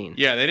Sweet 16.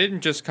 Yeah, they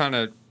didn't just kind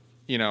of,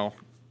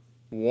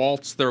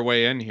 waltz their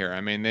way in here.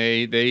 I mean,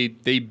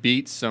 they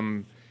beat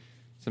some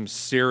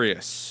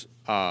serious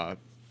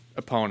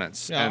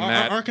opponents. Yeah, and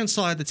that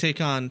Arkansas had to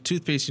take on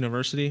Toothpaste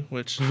University,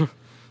 which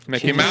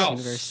Mickey Mouse.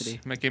 University.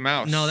 Mickey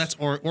Mouse. no, that's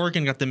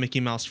Oregon got the Mickey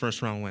Mouse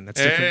first round win. That's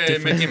Hey,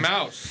 different. Mickey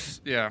Mouse.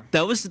 Yeah.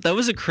 That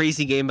was a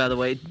crazy game, by the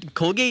way.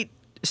 Colgate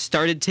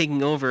started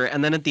taking over,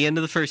 and then at the end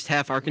of the first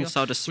half,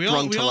 Arkansas just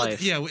sprung to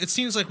life. Yeah, it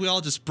seems like we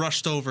all just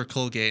brushed over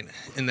Colgate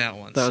in that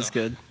one. That was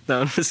good. That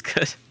one was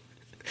good.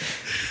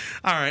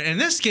 All right, in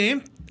this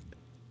game,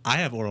 I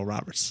have Oral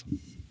Roberts.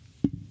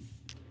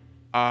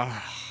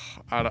 I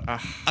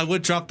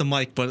would drop the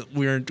mic, but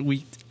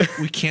we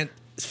can't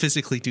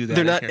physically do that.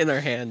 They're not in our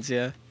hands,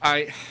 yeah.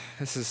 I'm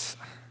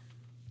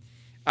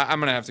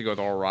gonna have to go with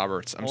Oral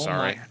Roberts. I'm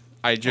sorry.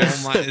 I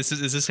just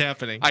is this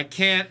happening? I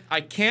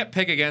can't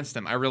pick against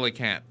him. I really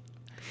can't.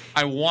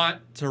 I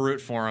want to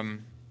root for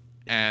him,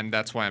 and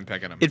that's why I'm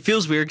picking him. It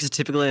feels weird because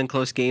typically in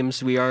close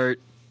games we are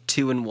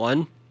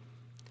 2-1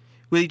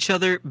 with each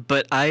other,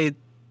 but I've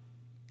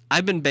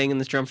been banging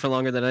this drum for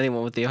longer than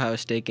anyone with the Ohio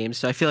State game,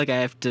 so I feel like I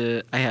have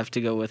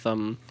to go with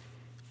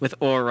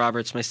Oral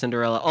Roberts, my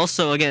Cinderella.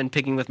 Also, again,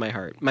 picking with my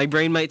heart. My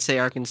brain might say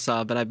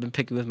Arkansas, but I've been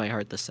picking with my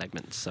heart this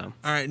segment. So.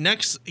 All right,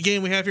 next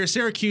game we have here,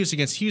 Syracuse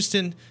against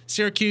Houston.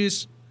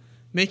 Syracuse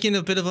making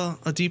a bit of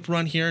a deep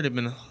run here. They've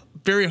been a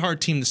very hard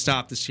team to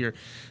stop this year,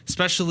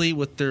 especially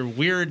with their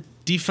weird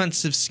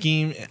defensive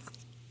scheme.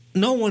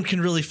 No one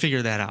can really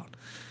figure that out.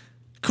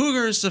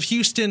 Cougars of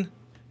Houston,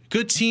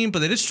 good team, but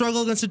they did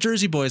struggle against the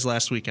Jersey Boys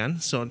last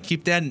weekend, so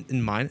keep that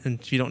in mind. And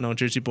if you don't know,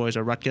 Jersey Boys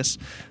are Rutgers.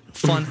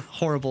 Fun,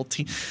 horrible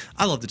team.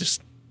 I love to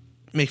just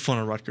make fun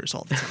of Rutgers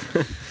all the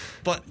time.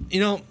 But,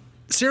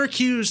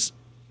 Syracuse,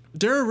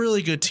 they're a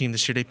really good team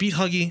this year. They beat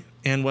Huggy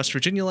and West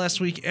Virginia last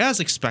week, as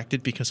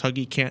expected, because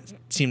Huggy can't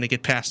seem to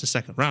get past the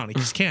second round. He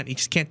just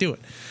can't do it.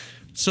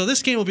 So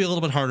this game will be a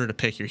little bit harder to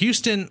pick here.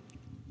 Houston,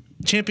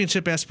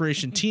 championship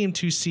aspiration team,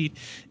 2 seed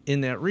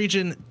in that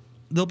region.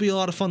 They'll be a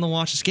lot of fun to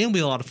watch. This game will be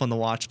a lot of fun to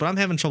watch, but I'm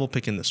having trouble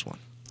picking this one.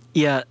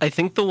 Yeah, I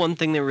think the one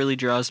thing that really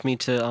draws me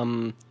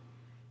to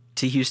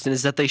Houston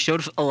is that they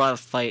showed a lot of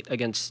fight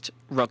against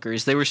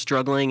Rutgers. They were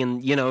struggling,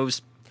 and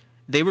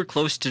they were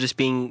close to just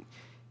being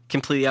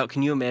completely out.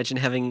 Can you imagine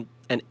having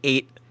an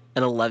 8,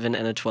 an 11,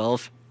 and a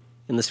 12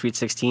 in the Sweet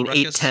 16?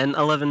 Rutgers. 8, 10,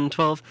 11, and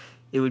 12.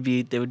 They would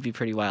be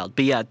pretty wild.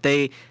 But yeah,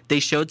 they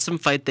showed some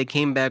fight. They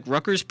came back.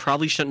 Rutgers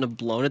probably shouldn't have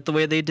blown it the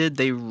way they did.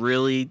 They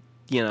really,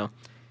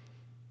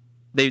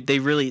 they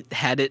really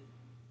had it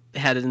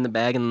in the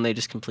bag, and then they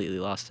just completely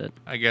lost it.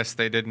 I guess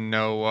they didn't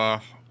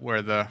know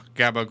where the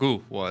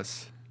gabagoo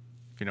was,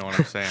 if you know what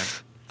I'm saying.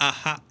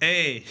 Aha,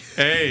 hey.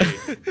 Hey,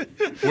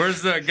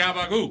 where's the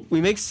gabagoo? We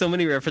make so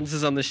many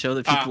references on the show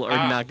that people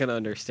are not going to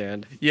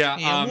understand. Yeah,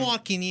 I'm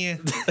walking here.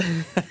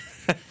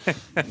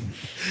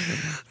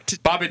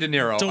 Bobby De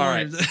Niro. Don't All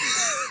worry. right.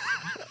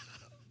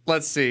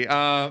 Let's see.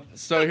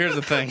 So here's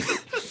the thing.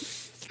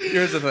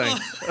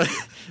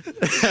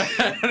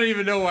 I don't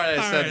even know why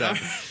I said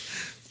that.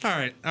 All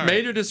right.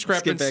 Major Let's get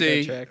back on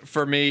discrepancy track.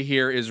 for me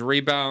here is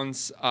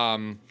rebounds.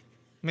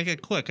 Make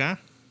it quick, huh?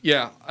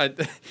 Yeah.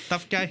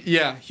 Tough guy?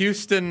 Yeah.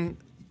 Houston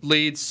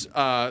leads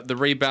the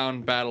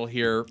rebound battle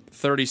here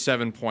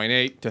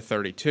 37.8 to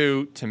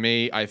 32. To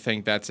me, I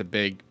think that's a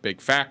big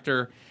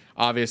factor.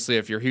 Obviously,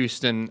 if you're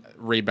Houston,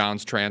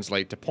 rebounds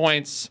translate to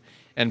points,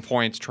 and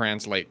points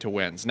translate to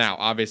wins. Now,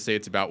 obviously,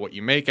 it's about what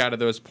you make out of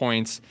those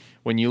points.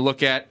 When you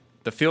look at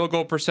the field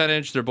goal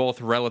percentage, they're both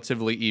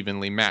relatively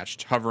evenly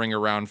matched, hovering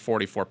around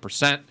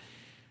 44%.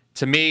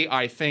 To me,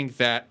 I think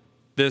that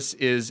this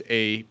is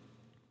a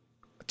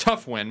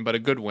tough win, but a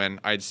good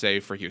win, I'd say,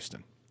 for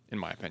Houston, in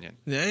my opinion.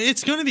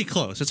 It's going to be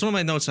close. It's one of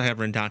my notes I have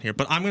written down here,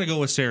 but I'm going to go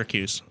with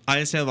Syracuse. I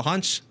just have a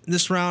hunch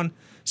this round.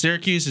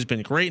 Syracuse has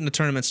been great in the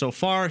tournament so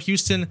far.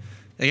 Houston,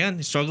 again,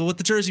 he struggled with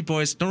the Jersey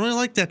Boys. Don't really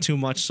like that too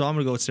much, so I'm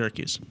going to go with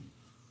Syracuse.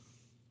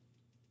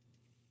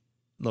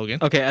 Logan?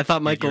 Okay, I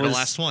thought Michael You're was the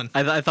last one.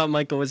 I thought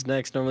Michael was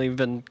next. Normally we've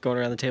been going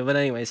around the table, but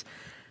anyways,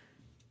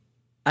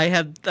 I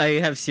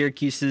have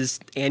Syracuse's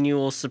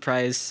annual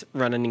surprise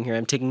run ending here.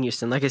 I'm taking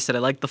Houston. Like I said, I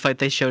like the fight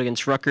they showed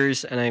against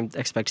Rutgers, and I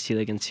expect to see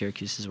that against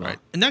Syracuse as well. Right.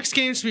 The next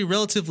game should be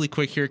relatively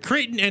quick here.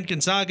 Creighton and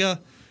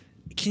Gonzaga.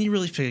 Can you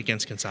really pick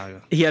against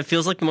Gonzaga? Yeah, it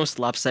feels like the most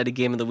lopsided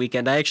game of the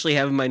weekend. I actually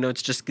have in my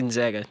notes just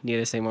Gonzaga. Need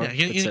I say more?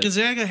 Yeah,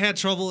 Gonzaga had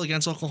trouble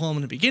against Oklahoma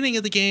in the beginning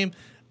of the game,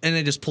 and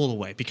they just pulled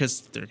away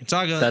because they're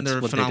Gonzaga and they're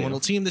a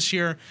phenomenal team this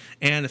year.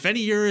 And if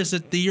any year is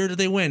the year that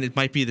they win, it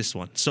might be this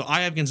one. So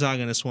I have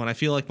Gonzaga in this one. I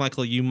feel like,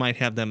 Michael, you might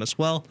have them as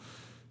well,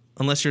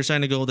 unless you're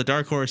trying to go with the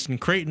dark horse in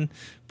Creighton.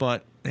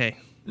 But, hey,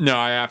 No,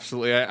 I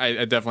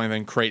definitely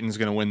think Creighton's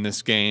going to win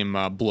this game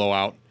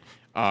blowout.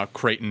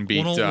 Creighton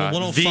beat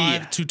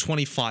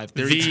 105-25.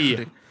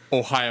 The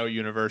Ohio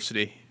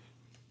University.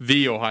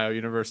 The Ohio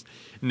University.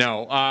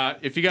 No,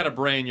 if you got a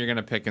brain, you're going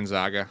to pick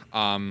Gonzaga.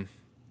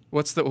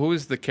 Who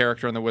is the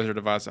character in The Wizard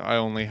of Oz? I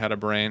only had a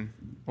brain.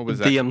 What was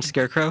that? The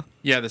Scarecrow?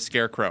 Yeah, the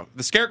Scarecrow.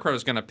 The Scarecrow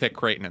is going to pick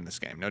Creighton in this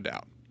game, no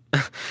doubt.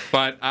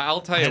 But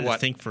I'll tell you what. I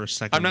think for a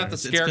second. I'm not the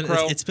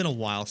Scarecrow. It's been a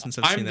while since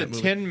I've seen that movie.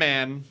 I'm the Tin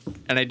Man,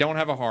 and I don't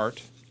have a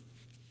heart,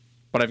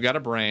 but I've got a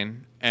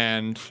brain,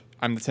 and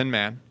I'm the Tin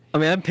Man. I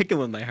mean, I'm picking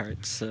with my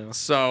heart, so.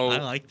 I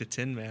like the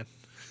Tin Man.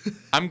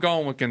 I'm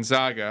going with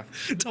Gonzaga.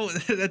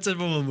 That's a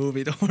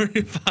movie. Don't worry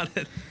about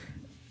it.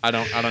 I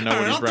don't know what he's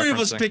referencing. All three of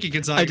us picking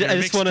Gonzaga. I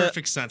just makes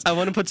perfect sense. I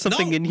want to put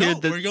something in here.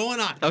 We're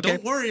going on. Okay.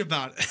 Don't worry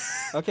about it.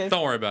 Okay.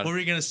 Don't worry about it. What were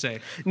you gonna say?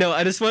 No,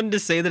 I just wanted to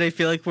say that I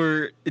feel like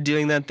we're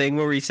doing that thing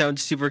where we sound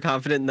super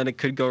confident and then it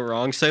could go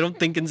wrong. So I don't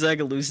think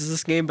Gonzaga loses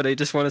this game, but I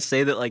just want to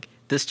say that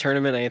this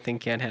tournament I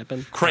think can't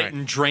happen.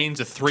 Creighton drains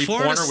a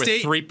three-pointer with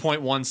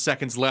 3.1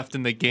 seconds left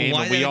in the game,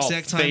 and we all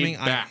fade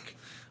back.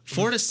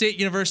 Florida State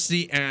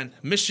University and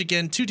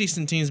Michigan, two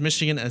decent teams.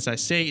 Michigan, as I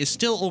say, is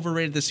still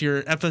overrated this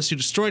year. FSU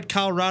destroyed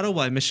Colorado,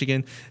 while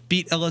Michigan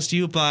beat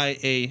LSU by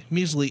a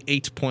measly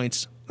 8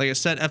 points. Like I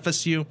said,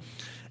 FSU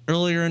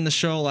earlier in the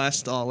show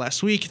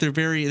last week, they're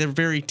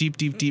very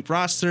deep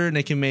roster, and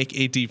they can make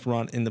a deep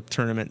run in the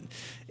tournament.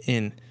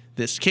 In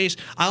this case,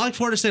 I like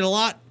Florida State a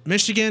lot.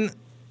 Michigan,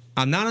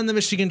 I'm not on the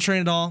Michigan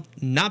train at all.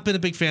 Not been a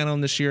big fan of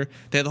them this year.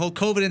 They had the whole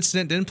COVID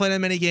incident. Didn't play that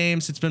many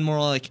games. It's been more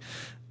like,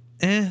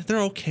 they're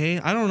okay.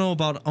 I don't know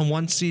about a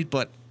 1 seed,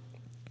 but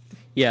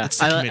yeah,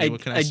 what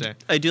can I say?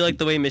 I do like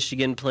the way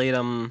Michigan played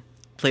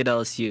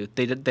LSU.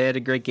 They had a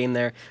great game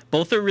there.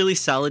 Both are really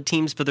solid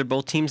teams, but they're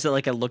both teams that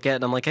I look at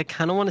and I'm like, I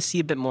kind of want to see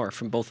a bit more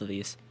from both of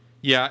these.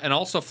 Yeah, and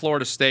also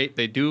Florida State,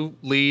 they do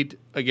lead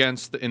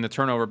in the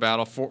turnover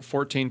battle,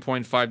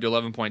 14.5 to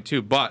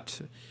 11.2, but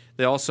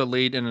they also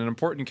lead in an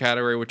important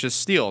category, which is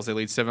steals. They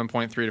lead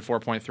 7.3 to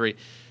 4.3.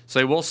 So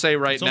I will say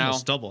it's now,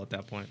 almost double at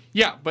that point.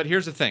 Yeah, but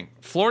here's the thing.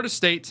 Florida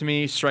State, to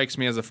me, strikes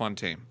me as a fun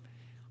team.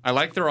 I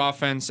like their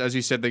offense. As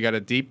you said, they got a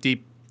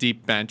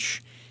deep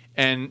bench.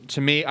 And to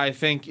me, I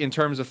think in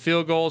terms of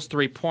field goals,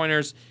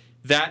 three-pointers,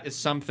 that is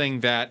something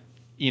that,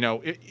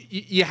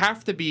 you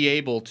have to be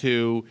able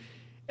to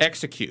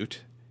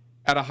execute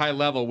at a high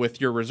level with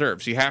your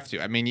reserves. You have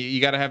to. I mean,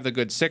 you got to have the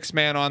good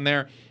six-man on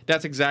there.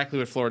 That's exactly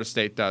what Florida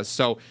State does.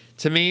 So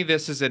to me,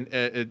 this is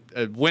a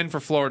win for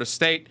Florida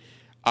State.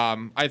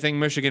 I think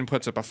Michigan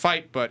puts up a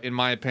fight, but in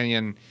my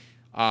opinion,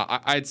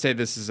 I'd say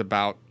this is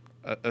about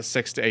a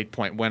 6 to 8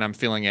 point win. I'm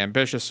feeling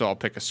ambitious, so I'll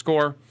pick a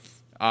score.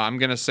 I'm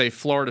going to say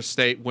Florida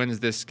State wins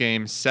this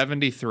game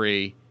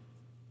 73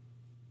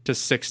 to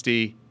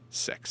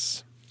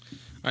 66.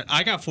 All right,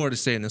 I got Florida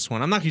State in this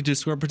one. I'm not going to do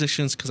score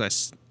predictions because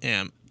I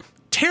am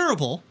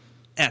terrible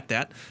at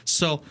that.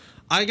 So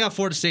I got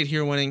Florida State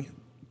here winning,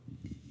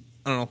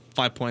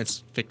 5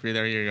 points victory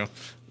there. Here you go.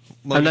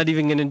 I'm not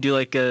even going to do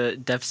a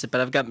deficit,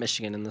 but I've got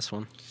Michigan in this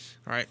one.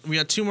 All right, we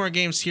got two more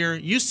games here.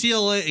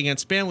 UCLA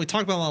against Bama. We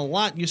talked about them a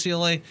lot.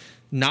 UCLA,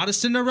 not a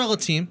Cinderella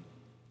team.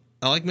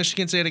 I like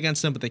Michigan State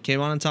against them, but they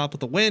came on top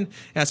with a win.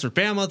 As for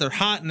Bama, they're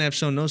hot and have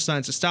shown no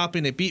signs of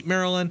stopping. They beat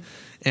Maryland,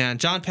 and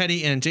John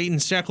Petty and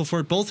Jayden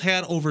Shackelford both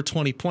had over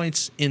 20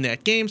 points in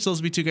that game. So those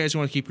will be two guys you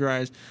want to keep your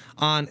eyes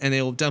on, and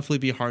they will definitely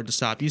be hard to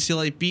stop.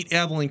 UCLA beat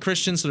Abilene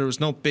Christian, so there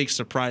was no big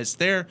surprise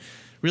there.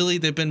 Really,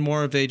 they've been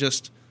more of a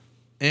just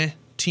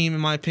team,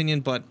 in my opinion,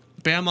 but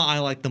Bama, I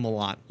like them a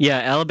lot. Yeah,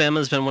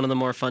 Alabama's been one of the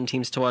more fun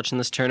teams to watch in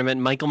this tournament.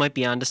 Michael might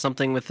be onto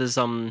something with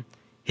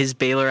his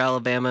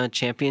Baylor-Alabama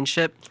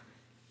championship.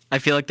 I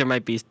feel like there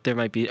might be,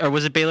 or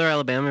was it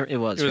Baylor-Alabama? It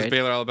was right?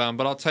 Baylor-Alabama,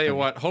 but I'll tell you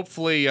what,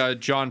 hopefully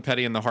John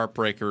Petty and the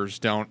Heartbreakers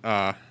don't...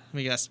 Let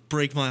me guess,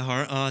 break my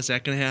heart. Oh, is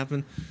that going to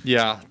happen?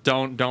 Yeah,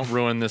 don't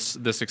ruin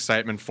this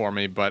excitement for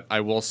me, but I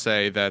will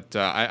say that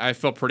I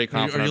feel pretty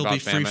confident about Bama.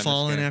 Or you'll be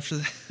free-falling after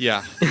that?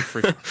 Yeah.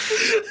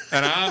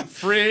 And I'm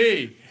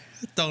free.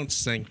 Don't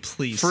sing,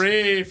 please.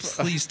 Free.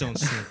 Please don't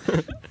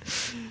sing.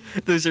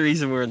 There's a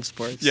reason we're in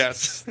sports.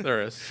 Yes,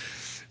 there is.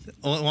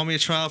 Want me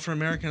to try out for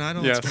American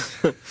Idol? Yes.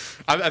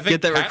 I think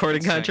get that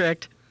recording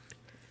contract.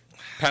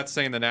 Pat's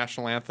saying the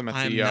national anthem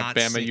at the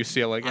Bama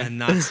UCLA game. I'm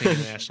not singing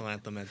the national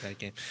anthem at that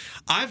game.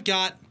 I've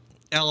got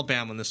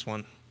Alabama in this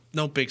one.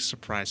 No big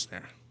surprise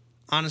there.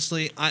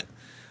 Honestly, I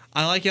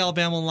like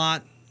Alabama a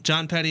lot.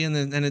 John Petty and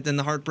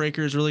the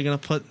Heartbreakers is really going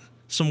to put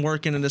some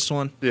work into this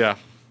one. Yeah.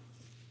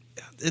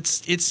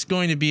 It's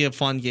going to be a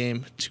fun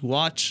game to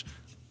watch.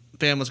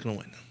 Bama's going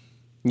to win.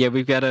 Yeah,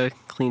 we've got a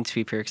clean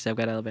sweep here because I've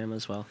got Alabama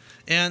as well.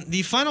 And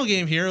the final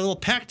game here, a little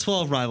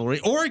Pac-12 rivalry.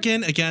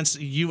 Oregon against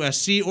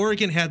USC.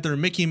 Oregon had their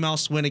Mickey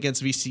Mouse win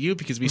against VCU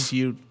because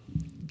VCU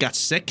got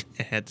sick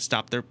and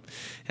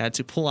had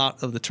to pull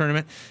out of the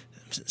tournament.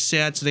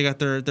 Sad, so they got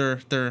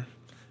their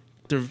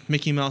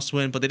Mickey Mouse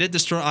win, but they did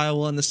destroy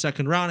Iowa in the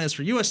second round. As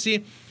for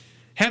USC,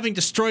 having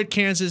destroyed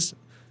Kansas,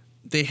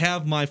 they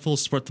have my full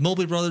support. The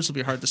Mobley brothers will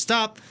be hard to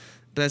stop.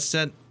 But that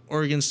said,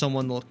 Oregon's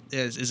someone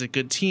is a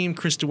good team.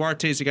 Chris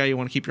Duarte is a guy you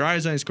want to keep your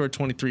eyes on. He scored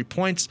 23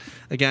 points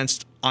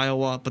against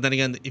Iowa. But then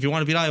again, if you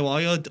want to beat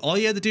Iowa, all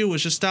you had to do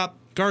was just stop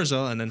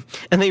Garza,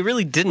 and they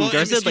really didn't. Well,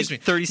 Garza had like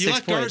 36 you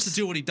let points. Garza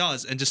do what he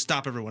does and just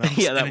stop everyone else.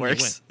 Yeah, that and works.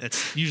 You win.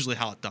 That's usually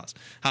how it does.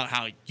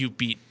 How you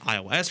beat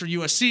Iowa. As for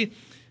USC,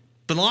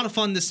 been a lot of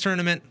fun this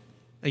tournament.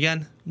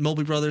 Again,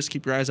 Mobley brothers,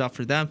 keep your eyes out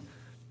for them.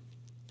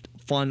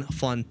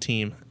 Fun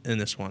team in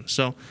this one.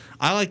 So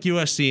I like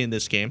USC in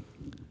this game,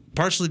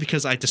 partially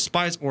because I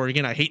despise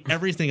Oregon. I hate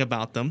everything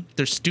about them.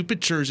 Their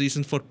stupid jerseys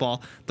in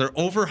football, their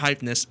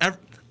overhypeness.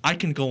 I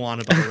can go on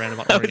about a rant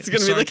about Oregon. It's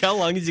gonna be like, how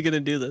long is he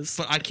gonna do this?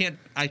 But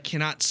I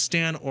cannot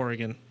stand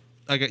Oregon.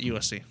 I got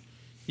USC.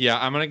 Yeah,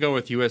 I'm gonna go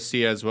with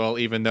USC as well,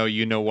 even though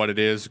you know what it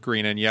is: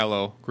 green and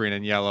yellow, green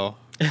and yellow,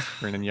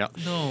 green and yellow.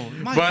 No,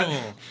 Michael.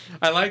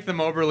 But I like the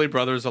Moberly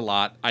brothers a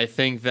lot. I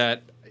think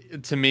that,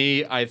 to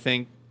me,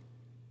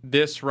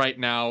 this right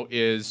now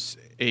is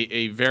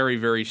a very,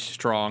 very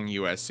strong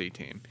USC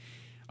team.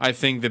 I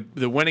think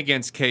the win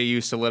against KU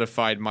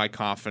solidified my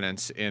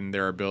confidence in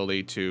their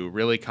ability to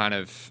really kind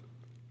of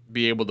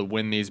be able to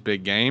win these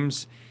big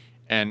games.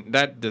 And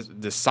that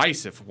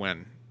decisive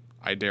win,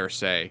 I dare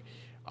say,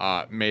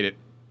 made it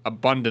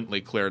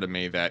abundantly clear to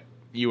me that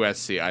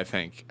USC, I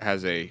think,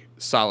 has a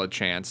solid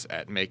chance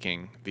at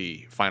making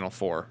the Final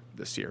Four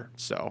this year.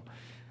 So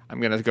I'm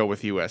going to go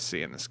with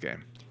USC in this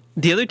game.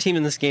 The other team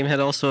in this game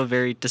had also a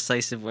very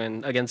decisive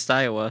win against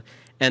Iowa,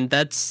 and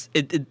that's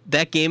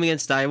that game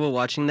against Iowa.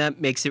 Watching that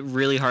makes it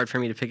really hard for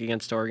me to pick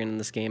against Oregon in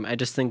this game. I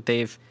just think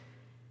they've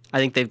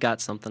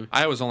got something.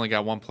 Iowa's only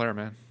got one player,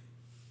 man.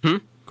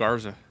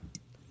 Garza.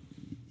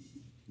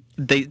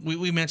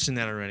 We mentioned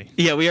that already.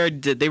 Yeah, we already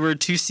did. They were a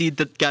 2 seed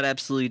that got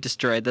absolutely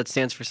destroyed. That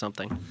stands for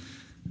something.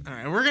 All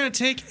right, we're going to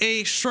take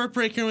a short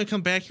break here. When we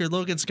come back here,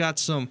 Logan's got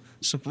some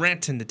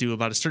ranting to do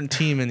about a certain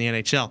team in the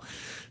NHL.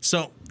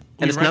 So,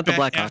 and it's not the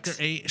Blackhawks. After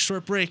a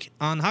short break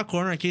on Hot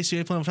Corner at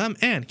KCU 8.FM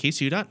and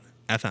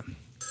KCU.FM.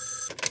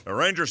 A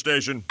ranger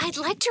station. I'd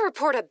like to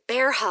report a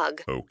bear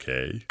hug.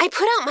 Okay. I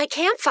put out my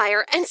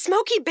campfire and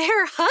Smokey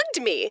Bear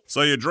hugged me.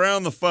 So you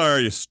drowned the fire,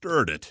 you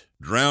stirred it,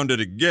 drowned it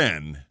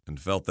again, and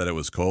felt that it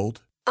was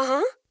cold?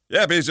 Uh-huh.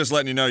 Yep, he's just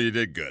letting you know you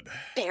did good.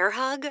 Bear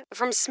hug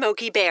from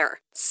Smokey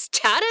Bear.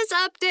 Status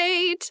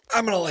update.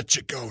 I'm gonna let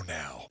you go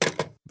now.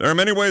 There are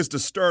many ways to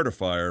start a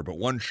fire, but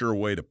one sure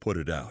way to put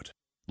it out.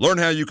 Learn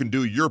how you can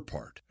do your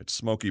part at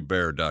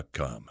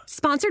SmokeyBear.com.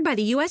 Sponsored by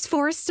the U.S.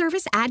 Forest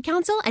Service, Ad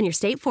Council, and your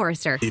state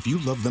forester. If you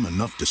love them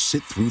enough to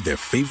sit through their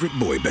favorite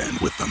boy band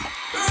with them,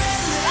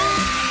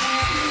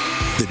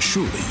 then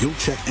surely you'll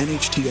check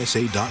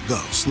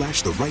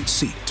NHTSA.gov/the right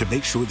seat to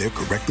make sure they're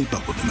correctly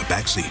buckled in the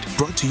back seat.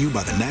 Brought to you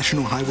by the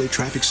National Highway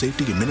Traffic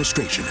Safety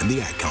Administration and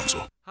the Ad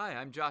Council. Hi,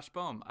 I'm Josh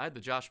Bohm. I had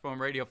the Josh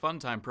Bohm Radio Fun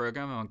Time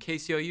program on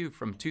KCOU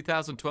from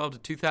 2012 to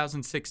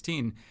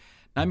 2016.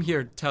 I'm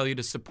here to tell you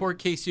to support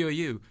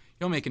KCOU.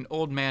 You'll make an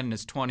old man in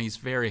his 20s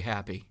very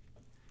happy.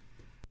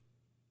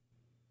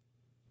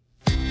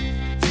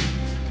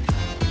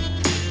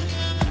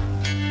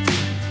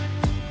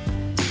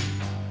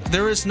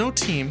 There is no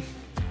team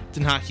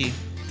in hockey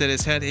that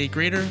has had a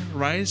greater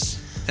rise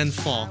and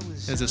fall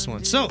as this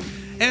one. So,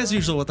 as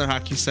usual with our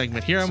hockey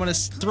segment here, I'm going to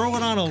throw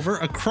it on over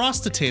across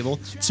the table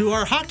to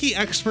our hockey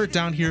expert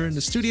down here in the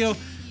studio,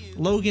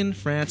 Logan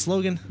France.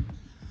 Logan,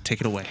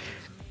 take it away.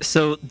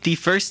 So the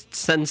first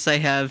sentence I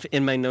have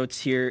in my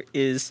notes here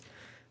is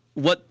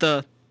what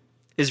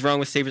is wrong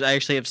with Sabres. I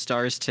actually have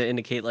stars to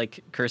indicate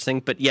like cursing,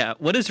 but yeah,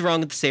 what is wrong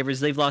with the Sabres?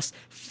 They've lost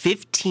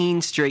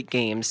 15 straight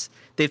games.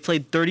 They've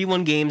played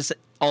 31 games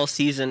all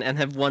season and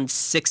have won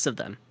 6 of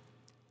them.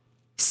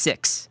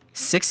 6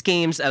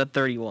 games out of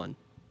 31.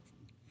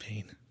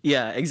 Pain.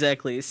 Yeah,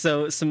 exactly.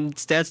 So some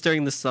stats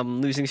during this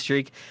losing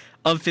streak.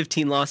 Of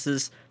 15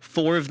 losses,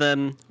 4 of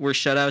them were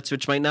shutouts,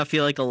 which might not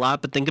feel like a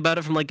lot, but think about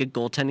it from like a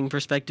goaltending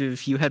perspective.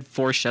 If you had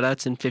 4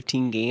 shutouts in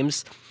 15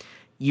 games,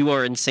 you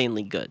are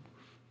insanely good.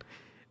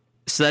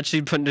 So that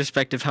should put in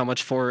perspective how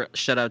much 4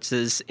 shutouts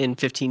is in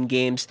 15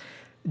 games.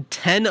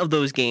 10 of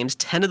those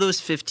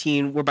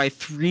 15 were by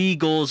 3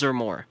 goals or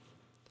more.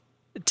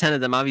 10 of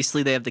them.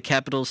 Obviously, they have the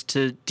Capitals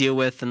to deal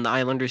with and the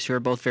Islanders, who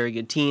are both very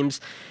good teams,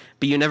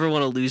 but you never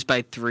want to lose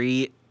by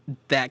 3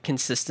 that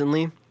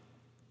consistently.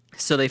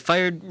 So they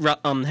fired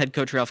head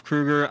coach Ralph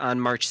Kruger on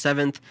March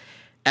 7th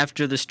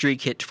after the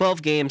streak hit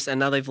 12 games, and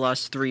now they've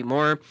lost 3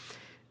 more.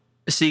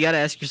 So you got to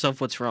ask yourself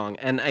what's wrong.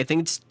 And I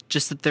think it's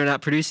just that they're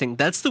not producing.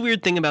 That's the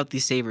weird thing about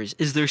these Sabres,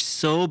 is they're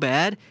so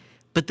bad,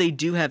 but they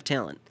do have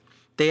talent.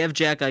 They have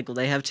Jack Eichel,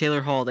 they have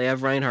Taylor Hall, they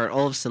have Reinhart,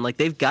 Olofsson. Like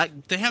they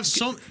have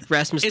so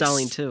Rasmus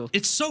Dahlin too.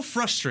 It's so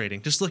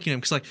frustrating just looking at them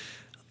because like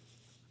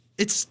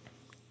it's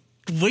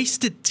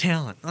wasted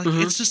talent. Like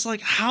It's just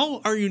like,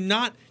 how are you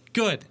not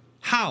good?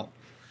 How?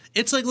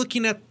 It's like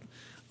looking at.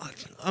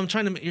 I'm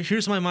trying to.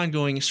 Here's my mind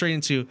going straight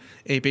into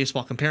a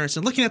baseball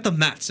comparison. Looking at the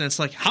Mets, and it's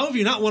like, how have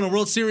you not won a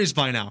World Series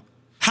by now?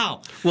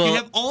 How? Well, you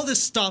have all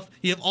this stuff,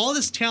 you have all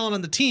this talent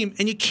on the team,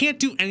 and you can't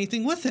do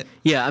anything with it.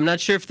 Yeah, I'm not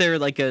sure if they're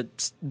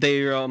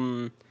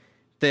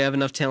they have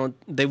enough talent.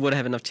 They would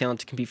have enough talent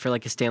to compete for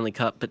like a Stanley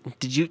Cup. But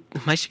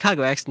my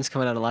Chicago accent's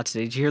coming out a lot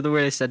today. Did you hear the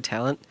word I said?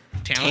 Talent.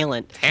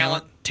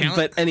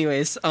 But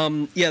anyways,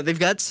 yeah, they've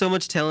got so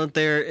much talent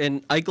there,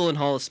 and Eichel and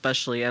Hall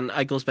especially. And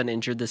Eichel's been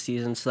injured this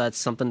season, so that's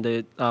something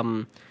to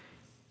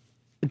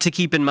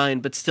keep in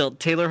mind. But still,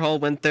 Taylor Hall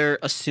went there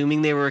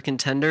assuming they were a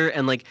contender,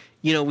 and like,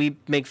 you know, we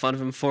make fun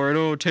of him for it.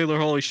 Oh, Taylor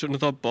Hall, he shouldn't have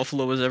thought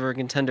Buffalo was ever a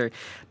contender.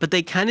 But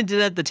they kind of did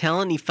have the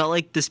talent, and he felt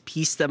like this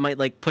piece that might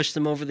like push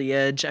them over the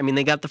edge. I mean,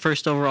 they got the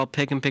first overall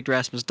pick and picked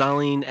Rasmus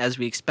Dahlin as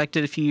we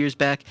expected a few years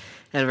back,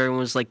 and everyone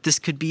was like, this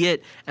could be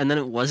it. And then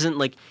it wasn't.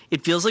 Like,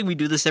 it feels like we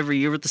do this every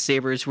year with the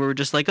Sabres, where we're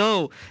just like,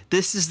 oh,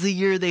 this is the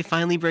year they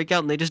finally break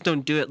out, and they just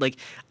don't do it. Like,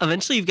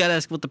 eventually you've got to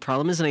ask what the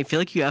problem is, and I feel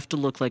like you have to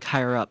look like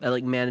higher up at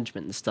like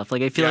management and stuff.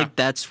 Like, I feel like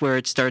that's where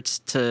it starts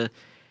to,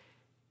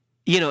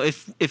 you know,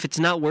 if it's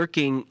not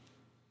working,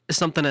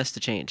 something has to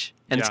change,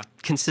 and it's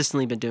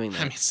consistently been doing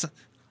that. I mean,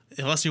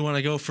 unless you want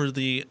to go for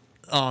the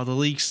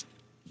league's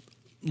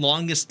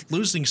longest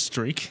losing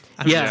streak.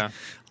 I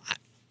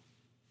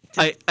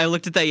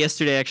looked at that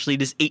yesterday. Actually,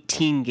 it is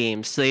 18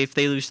 games. So if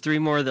they lose 3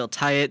 more, they'll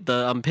tie it.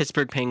 The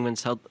Pittsburgh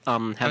Penguins have that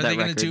record. Are they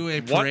going to do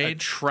a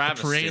parade? A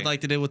parade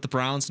like they did with the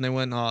Browns, and they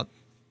went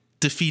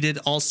defeated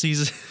all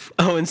season.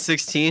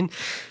 0-16.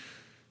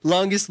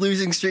 Longest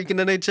losing streak in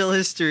NHL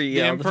history.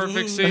 The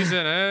imperfect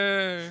season.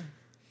 Hey.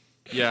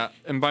 Yeah,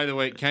 and by the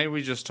way, can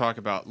we just talk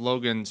about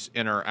Logan's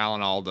inner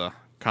Alan Alda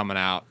coming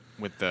out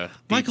with the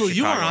Michael, deep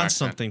you are Chicago on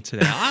accent. something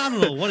today. I don't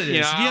know what it is.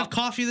 You know, Did you have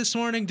coffee this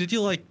morning? Did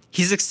you like?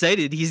 He's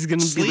excited. He's going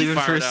to be leaving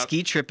for a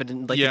ski trip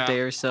in like a day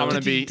or so. I'm going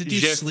to be. Did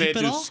you sleep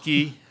at all?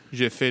 Je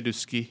fais du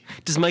ski.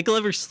 Does Michael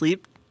ever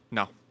sleep?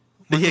 No.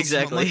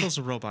 Exactly. Michael's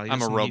a robot.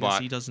 I'm a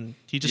robot.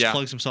 He just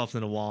plugs himself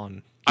into the wall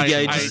and.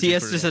 He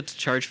has to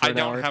charge for an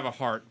hour. I don't have a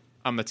heart.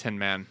 I'm a tin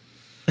man,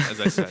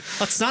 as I said.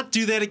 Let's not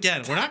do that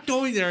again. We're not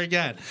going there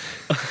again.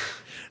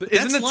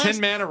 Isn't the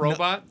Tin Man a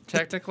robot,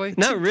 technically?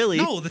 Not really.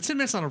 No, the Tin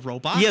Man's not a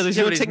robot. Yeah, there's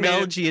no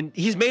technology, and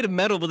he's made of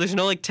metal, but there's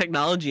no like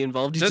technology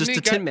involved. He's just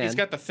a Tin Man. He's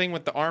got the thing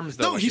with the arms,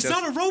 though. No, he's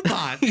not a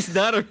robot. He's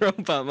not a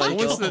robot,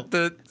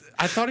 Michael.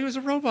 I thought he was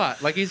a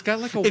robot. Like, he's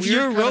got like a If weird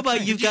you're a kind of robot,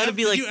 thing. you've got to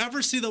be like... Did you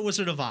ever see The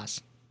Wizard of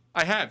Oz?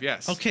 I have,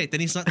 yes. Okay, then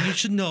he's not... You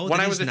should know when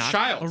that I was he's a not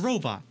child. A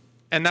robot.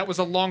 And that was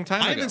a long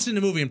time ago. I haven't seen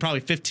the movie in probably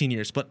 15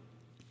 years, but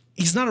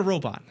he's not a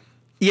robot.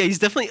 Yeah, he's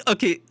definitely...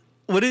 Okay,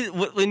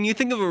 when you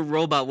think of a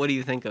robot, what do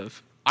you think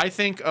of? I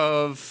think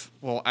of...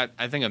 Well,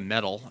 I think of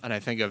metal, and I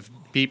think of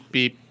beep,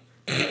 beep,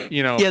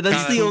 you know... Yeah,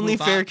 that's the only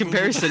fair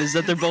comparison, is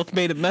that they're both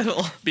made of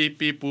metal. Beep,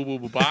 beep, boo, boo,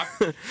 boo, bop.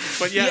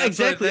 But yeah,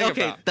 exactly. That's what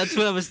I okay,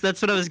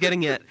 that's what I was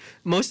getting at.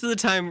 Most of the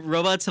time,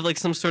 robots have like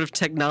some sort of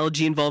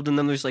technology involved in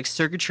them. There's like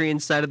circuitry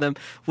inside of them.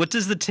 What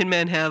does the Tin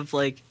Man have?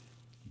 Like,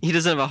 he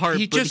doesn't have a heart,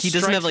 but he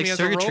doesn't have like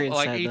circuitry inside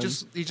like, them.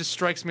 He just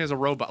strikes me as a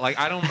robot. Like,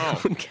 I don't know. I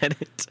don't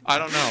get it. I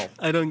don't know.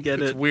 I don't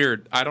get it. It's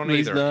weird. I don't No,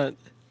 either. He's not.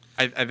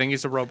 I think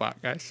he's a robot,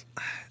 guys.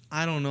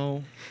 I don't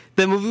know.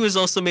 The movie was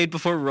also made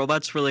before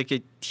robots were like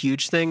a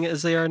huge thing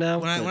as they are now.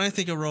 When I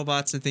think of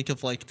robots, I think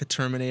of like the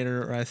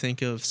Terminator, or I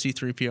think of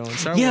C-3PO and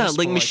Star yeah, Wars.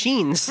 like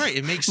machines. Right,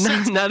 it makes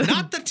sense.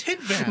 Not the Tin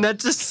Man. Not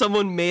just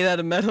someone made out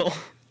of metal.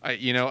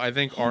 I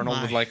think Arnold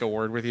would like a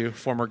word with you,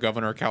 former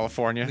governor of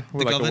California.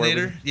 The like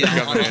governor?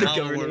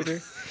 Yeah,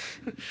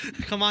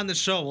 Come on the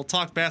show. We'll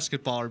talk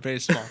basketball or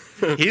baseball.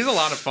 He's a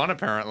lot of fun,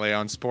 apparently,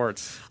 on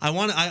sports.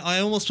 I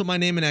almost put my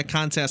name in that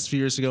contest a few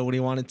years ago when he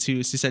wanted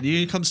to. So he said,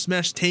 "You can come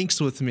smash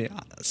tanks with me,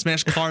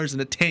 smash cars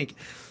in a tank."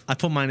 I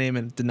put my name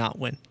in, did not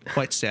win.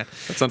 Quite sad.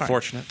 That's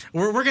unfortunate.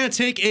 Right. We're going to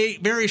take a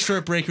very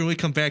short break. When we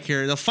come back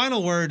here, the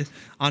final word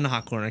on the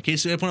Hot Corner,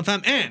 KCU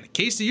 8.FM and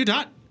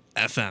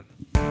KCU.FM.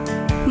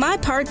 My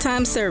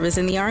part-time service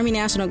in the Army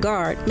National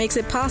Guard makes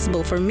it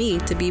possible for me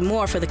to be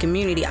more for the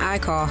community I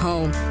call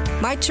home.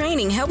 My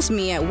training helps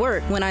me at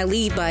work when I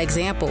lead by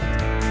example.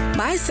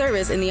 My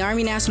service in the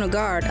Army National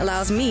Guard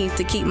allows me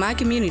to keep my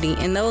community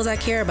and those I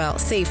care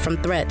about safe from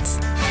threats.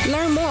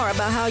 Learn more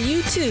about how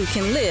you too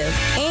can live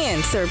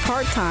and serve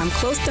part-time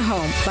close to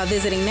home by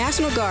visiting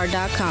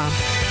NationalGuard.com.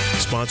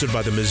 Sponsored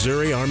by the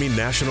Missouri Army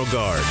National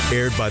Guard.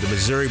 Aired by the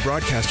Missouri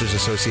Broadcasters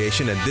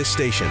Association and this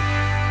station.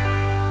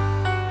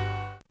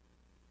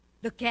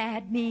 Look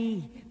at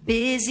me,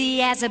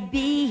 busy as a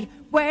bee.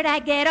 Where'd I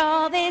get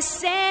all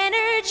this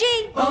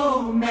energy?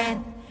 Oh,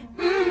 man,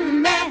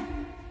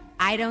 man.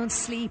 I don't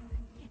sleep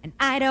and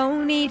I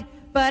don't eat,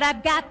 but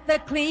I've got the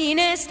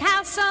cleanest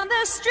house on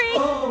the street.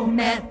 Oh,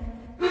 man,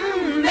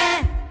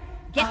 man.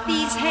 Get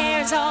these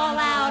hairs all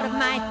out of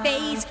my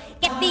face.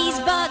 Get these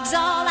bugs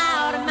all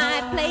out of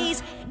my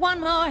place. One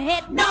more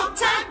hit, no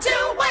time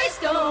to waste.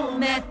 Oh,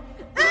 man,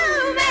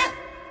 man.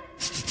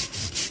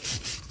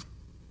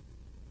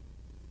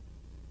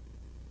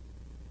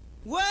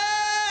 Well,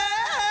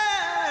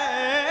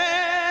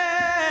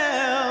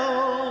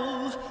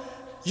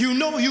 you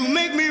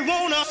make me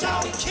wanna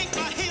kick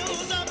my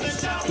heels up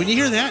and down. When you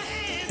hear that,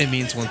 it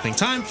means one thing.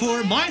 Time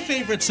for my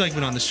favorite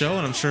segment on the show,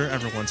 and I'm sure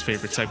everyone's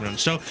favorite segment on the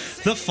show,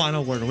 the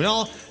final word. We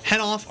all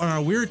head off on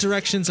our weird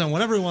directions on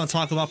whatever we want to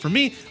talk about. For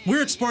me,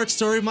 weird sports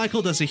story.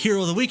 Michael does a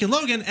hero of the week, and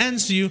Logan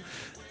ends you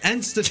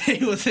ends the day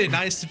with a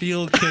nice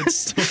feel-good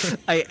story.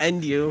 I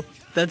end you.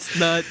 That's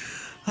not.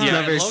 Yeah,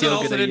 never Logan feel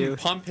also good at didn't you.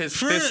 pump his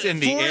fist in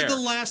the air. For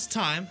the last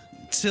time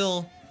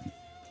till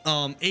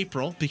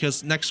April,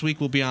 because next week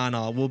we'll be on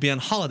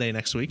holiday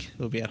next week.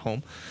 We'll be at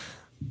home.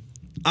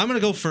 I'm gonna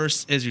go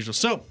first as usual.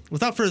 So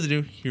without further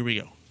ado, here we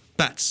go.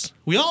 Bets.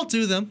 We all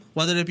do them,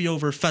 whether it be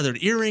over feathered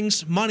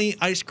earrings, money,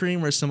 ice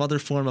cream, or some other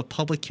form of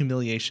public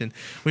humiliation.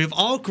 We have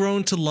all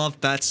grown to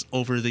love bets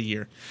over the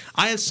year.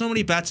 I have so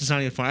many bets, it's not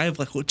even funny. I have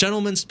like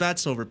gentlemen's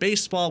bets over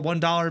baseball,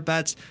 $1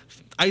 bets,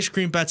 ice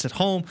cream bets at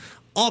home,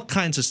 all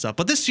kinds of stuff.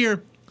 But this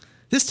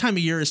time of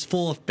year is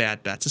full of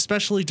bad bets,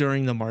 especially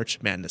during the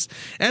March Madness.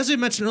 As we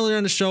mentioned earlier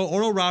on the show,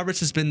 Oral Roberts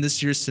has been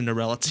this year's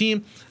Cinderella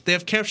team. They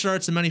have captured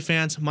hearts of many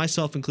fans,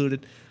 myself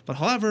included. But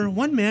however,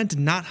 one man did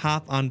not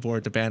hop on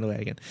board the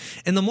bandwagon.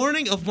 In the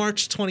morning of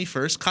March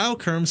 21st, Kyle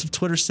Kerms of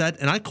Twitter said,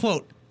 and I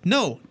quote,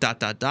 "No, ...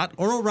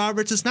 Oral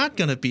Roberts is not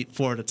going to beat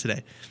Florida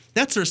today."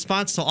 That's a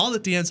response to all the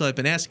DMs I've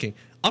been asking.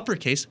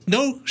 Uppercase,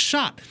 no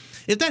shot.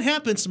 If that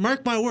happens,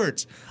 mark my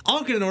words,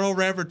 I'll get an Oral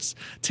Roberts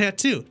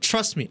tattoo.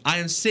 Trust me, I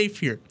am safe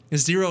here.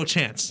 Zero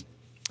chance.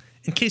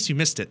 In case you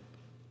missed it,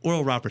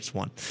 Oral Roberts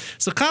won.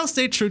 So Kyle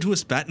stayed true to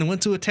his bet and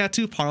went to a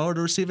tattoo parlor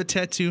to receive a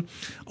tattoo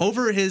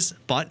over his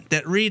butt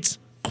that reads,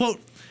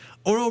 quote,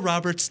 "Oral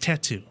Roberts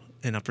tattoo,"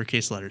 in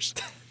uppercase letters.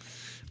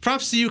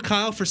 Props to you,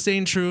 Kyle, for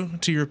staying true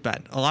to your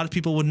bet. A lot of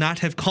people would not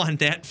have gone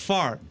that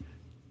far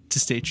to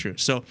stay true.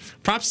 So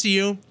props to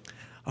you.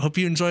 I hope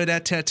you enjoy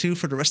that tattoo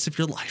for the rest of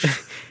your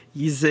life.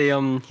 He's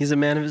a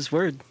man of his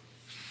word.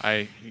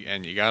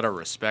 And you gotta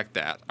respect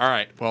that. All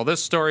right. Well,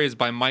 this story is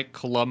by Mike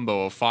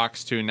Colombo of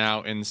Fox 2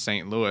 now in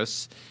St.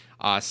 Louis.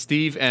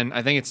 Steve and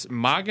I think it's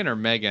Megan or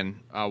Megan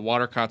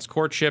Watercott's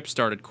courtship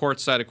started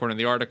courtside, according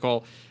to the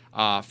article.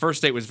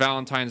 First date was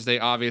Valentine's Day,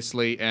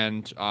 obviously,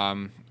 and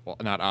well,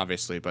 not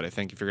obviously, but I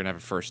think if you're gonna have a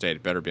first date,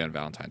 it better be on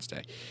Valentine's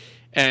Day.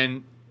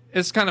 And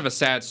it's kind of a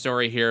sad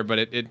story here, but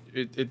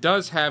it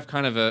does have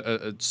kind of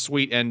a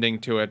sweet ending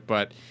to it.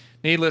 But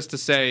needless to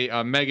say,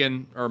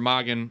 Megan,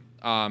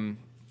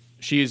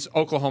 she's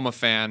Oklahoma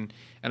fan,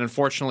 and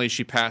unfortunately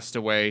she passed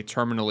away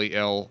terminally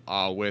ill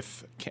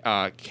with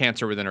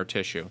cancer within her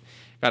tissue.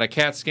 Got a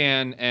CAT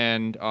scan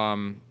and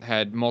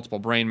had multiple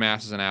brain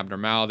masses and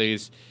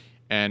abnormalities,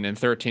 and in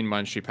 13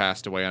 months she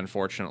passed away,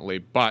 unfortunately.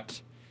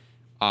 But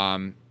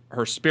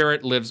her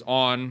spirit lives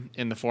on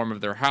in the form of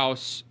their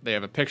house. They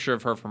have a picture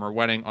of her from her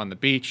wedding on the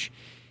beach.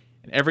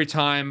 And every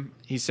time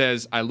he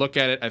says, I look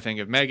at it, I think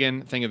of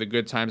Megan, think of the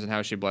good times and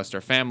how she blessed our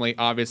family.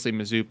 Obviously,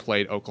 Mizzou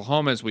played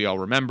Oklahoma, as we all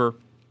remember,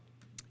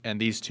 and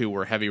these two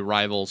were heavy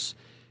rivals.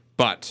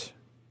 But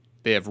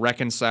they have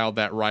reconciled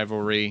that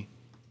rivalry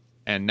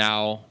and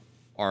now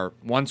are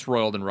once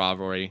roiled in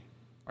rivalry,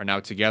 are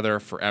now together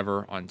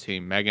forever on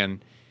Team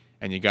Megan,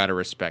 and you got to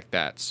respect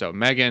that. So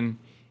Megan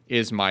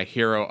is my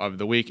hero of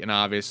the week, and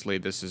obviously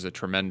this is a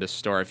tremendous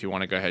story. If you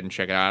want to go ahead and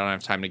check it out, I don't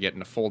have time to get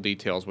into full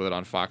details with it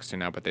on Fox 2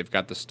 now, but they've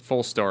got this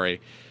full story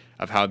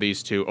of how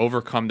these two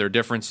overcome their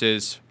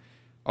differences.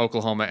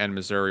 Oklahoma and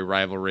Missouri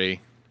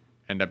rivalry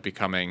end up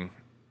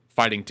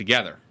fighting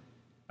together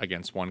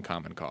against one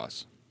common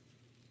cause.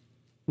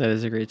 That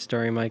is a great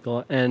story,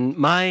 Michael. And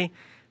my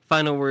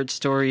final word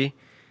story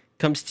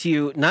comes to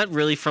you not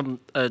really from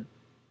a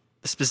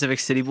specific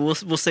city,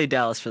 but we'll say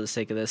Dallas for the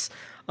sake of this.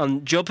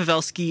 Joe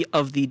Pavelski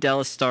of the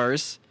Dallas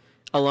Stars,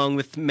 along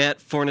with Matt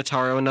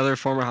Fornataro, another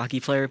former hockey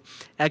player,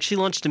 actually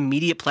launched a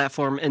media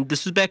platform, and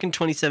this was back in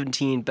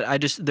 2017, but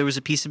there was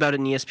a piece about it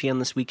in ESPN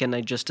this weekend,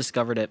 and I just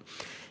discovered it.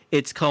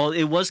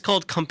 It was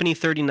called Company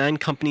 39,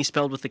 company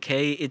spelled with a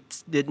K.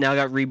 It now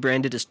got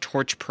rebranded as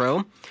Torch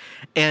Pro.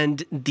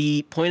 And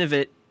the point of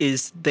it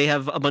is they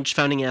have a bunch of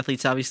founding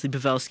athletes, obviously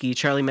Pavelski,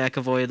 Charlie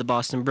McAvoy of the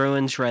Boston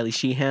Bruins, Riley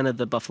Sheehan of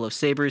the Buffalo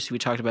Sabres, who we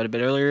talked about a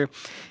bit earlier,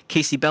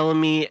 Casey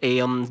Bellamy,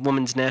 a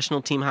women's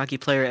national team hockey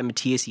player, and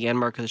Matthias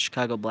Janmark of the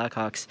Chicago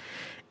Blackhawks.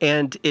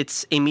 And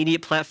it's a media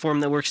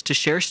platform that works to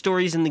share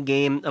stories in the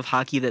game of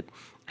hockey that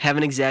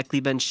haven't exactly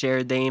been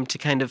shared. They aim to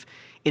kind of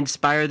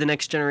inspire the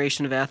next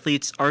generation of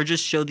athletes, or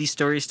just show these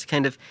stories to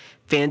kind of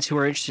fans who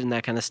are interested in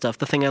that kind of stuff.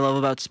 The thing I love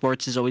about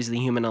sports is always the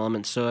human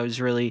element, so I was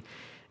really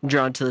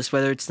drawn to this,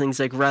 whether it's things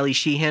like Riley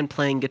Sheehan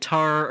playing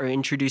guitar or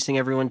introducing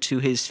everyone to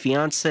his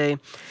fiance,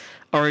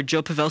 or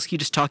Joe Pavelski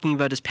just talking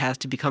about his path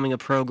to becoming a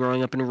pro,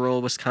 growing up in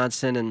rural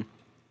Wisconsin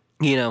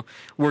and,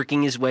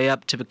 working his way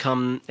up to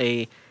become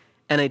a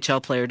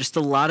NHL player. Just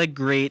a lot of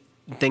great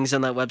things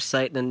on that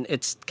website, and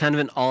it's kind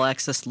of an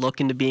all-access look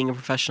into being a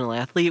professional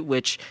athlete,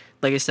 which,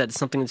 like I said, is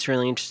something that's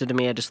really interested to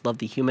me. I just love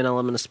the human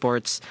element of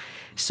sports.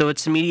 So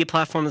it's a media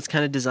platform that's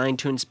kind of designed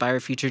to inspire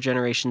future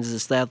generations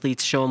as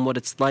athletes, show them what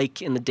it's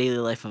like in the daily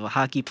life of a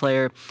hockey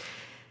player,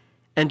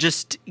 and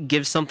just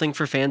give something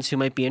for fans who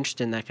might be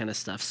interested in that kind of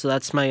stuff. So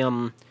that's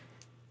my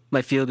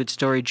my feel-good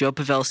story. Joe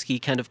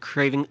Pavelski kind of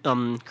creating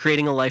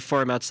a life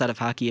form outside of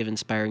hockey of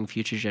inspiring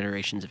future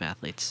generations of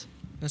athletes.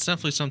 That's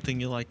definitely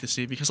something you like to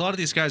see, because a lot of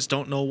these guys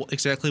don't know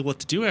exactly what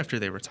to do after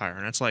they retire.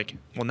 And it's like,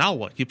 well, now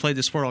what? You played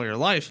this sport all your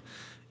life,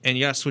 and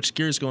you got to switch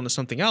gears, go into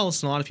something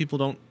else, and a lot of people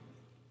don't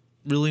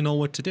really know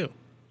what to do.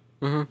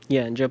 Mm-hmm.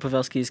 Yeah, and Joe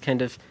Pavelski's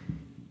kind of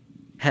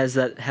has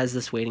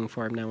this waiting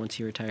for him now once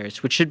he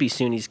retires, which should be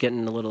soon. He's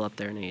getting a little up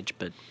there in age,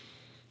 but.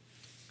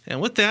 And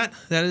with that,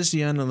 that is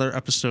the end of another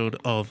episode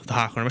of The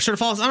Hot Corner. Make sure to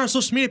follow us on our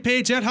social media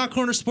page at Hot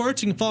Corner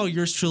Sports. You can follow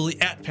yours truly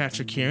at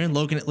Patrick Heron,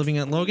 Logan at Living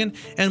at Logan,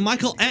 and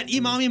Michael at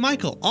Imami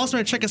Michael.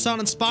 Also, check us out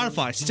on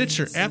Spotify,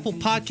 Stitcher, Apple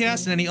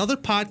Podcasts, and any other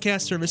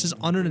podcast services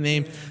under the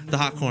name The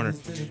Hot Corner.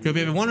 You hope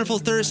you have a wonderful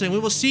Thursday, and we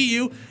will see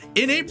you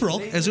in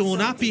April, as we will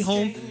not be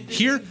home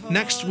here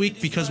next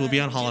week because we'll be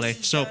on holiday.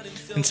 So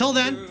until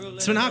then,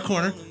 it's been Hot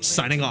Corner,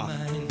 signing off.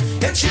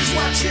 And she's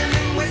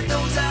watching with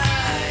those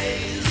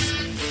eyes,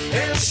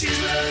 and she's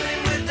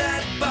loving with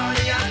that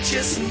body, I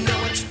just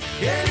know it.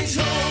 And